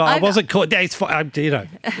 Thank you. Look, I wasn't caught. It's fine.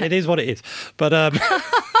 It is what it is. But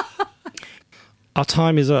our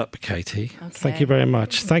time is up, Katie. Okay. Thank you very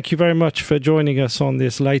much. Thank you very much for joining us on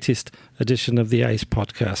this latest edition of the ACE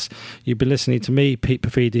podcast. You've been listening to me, Pete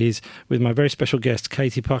Perfides, with my very special guest,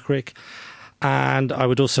 Katie Puckrik. And I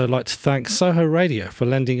would also like to thank Soho Radio for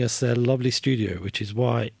lending us their lovely studio, which is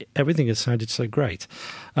why everything has sounded so great.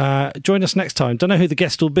 Join us next time. Don't know who the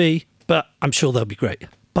guest will be, but I'm sure they'll be great.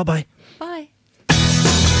 Bye-bye. Bye.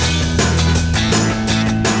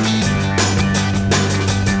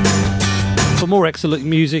 For more excellent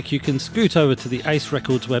music, you can scoot over to the Ace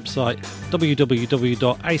Records website,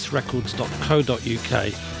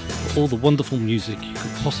 www.acerecords.co.uk, for all the wonderful music you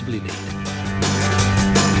could possibly need.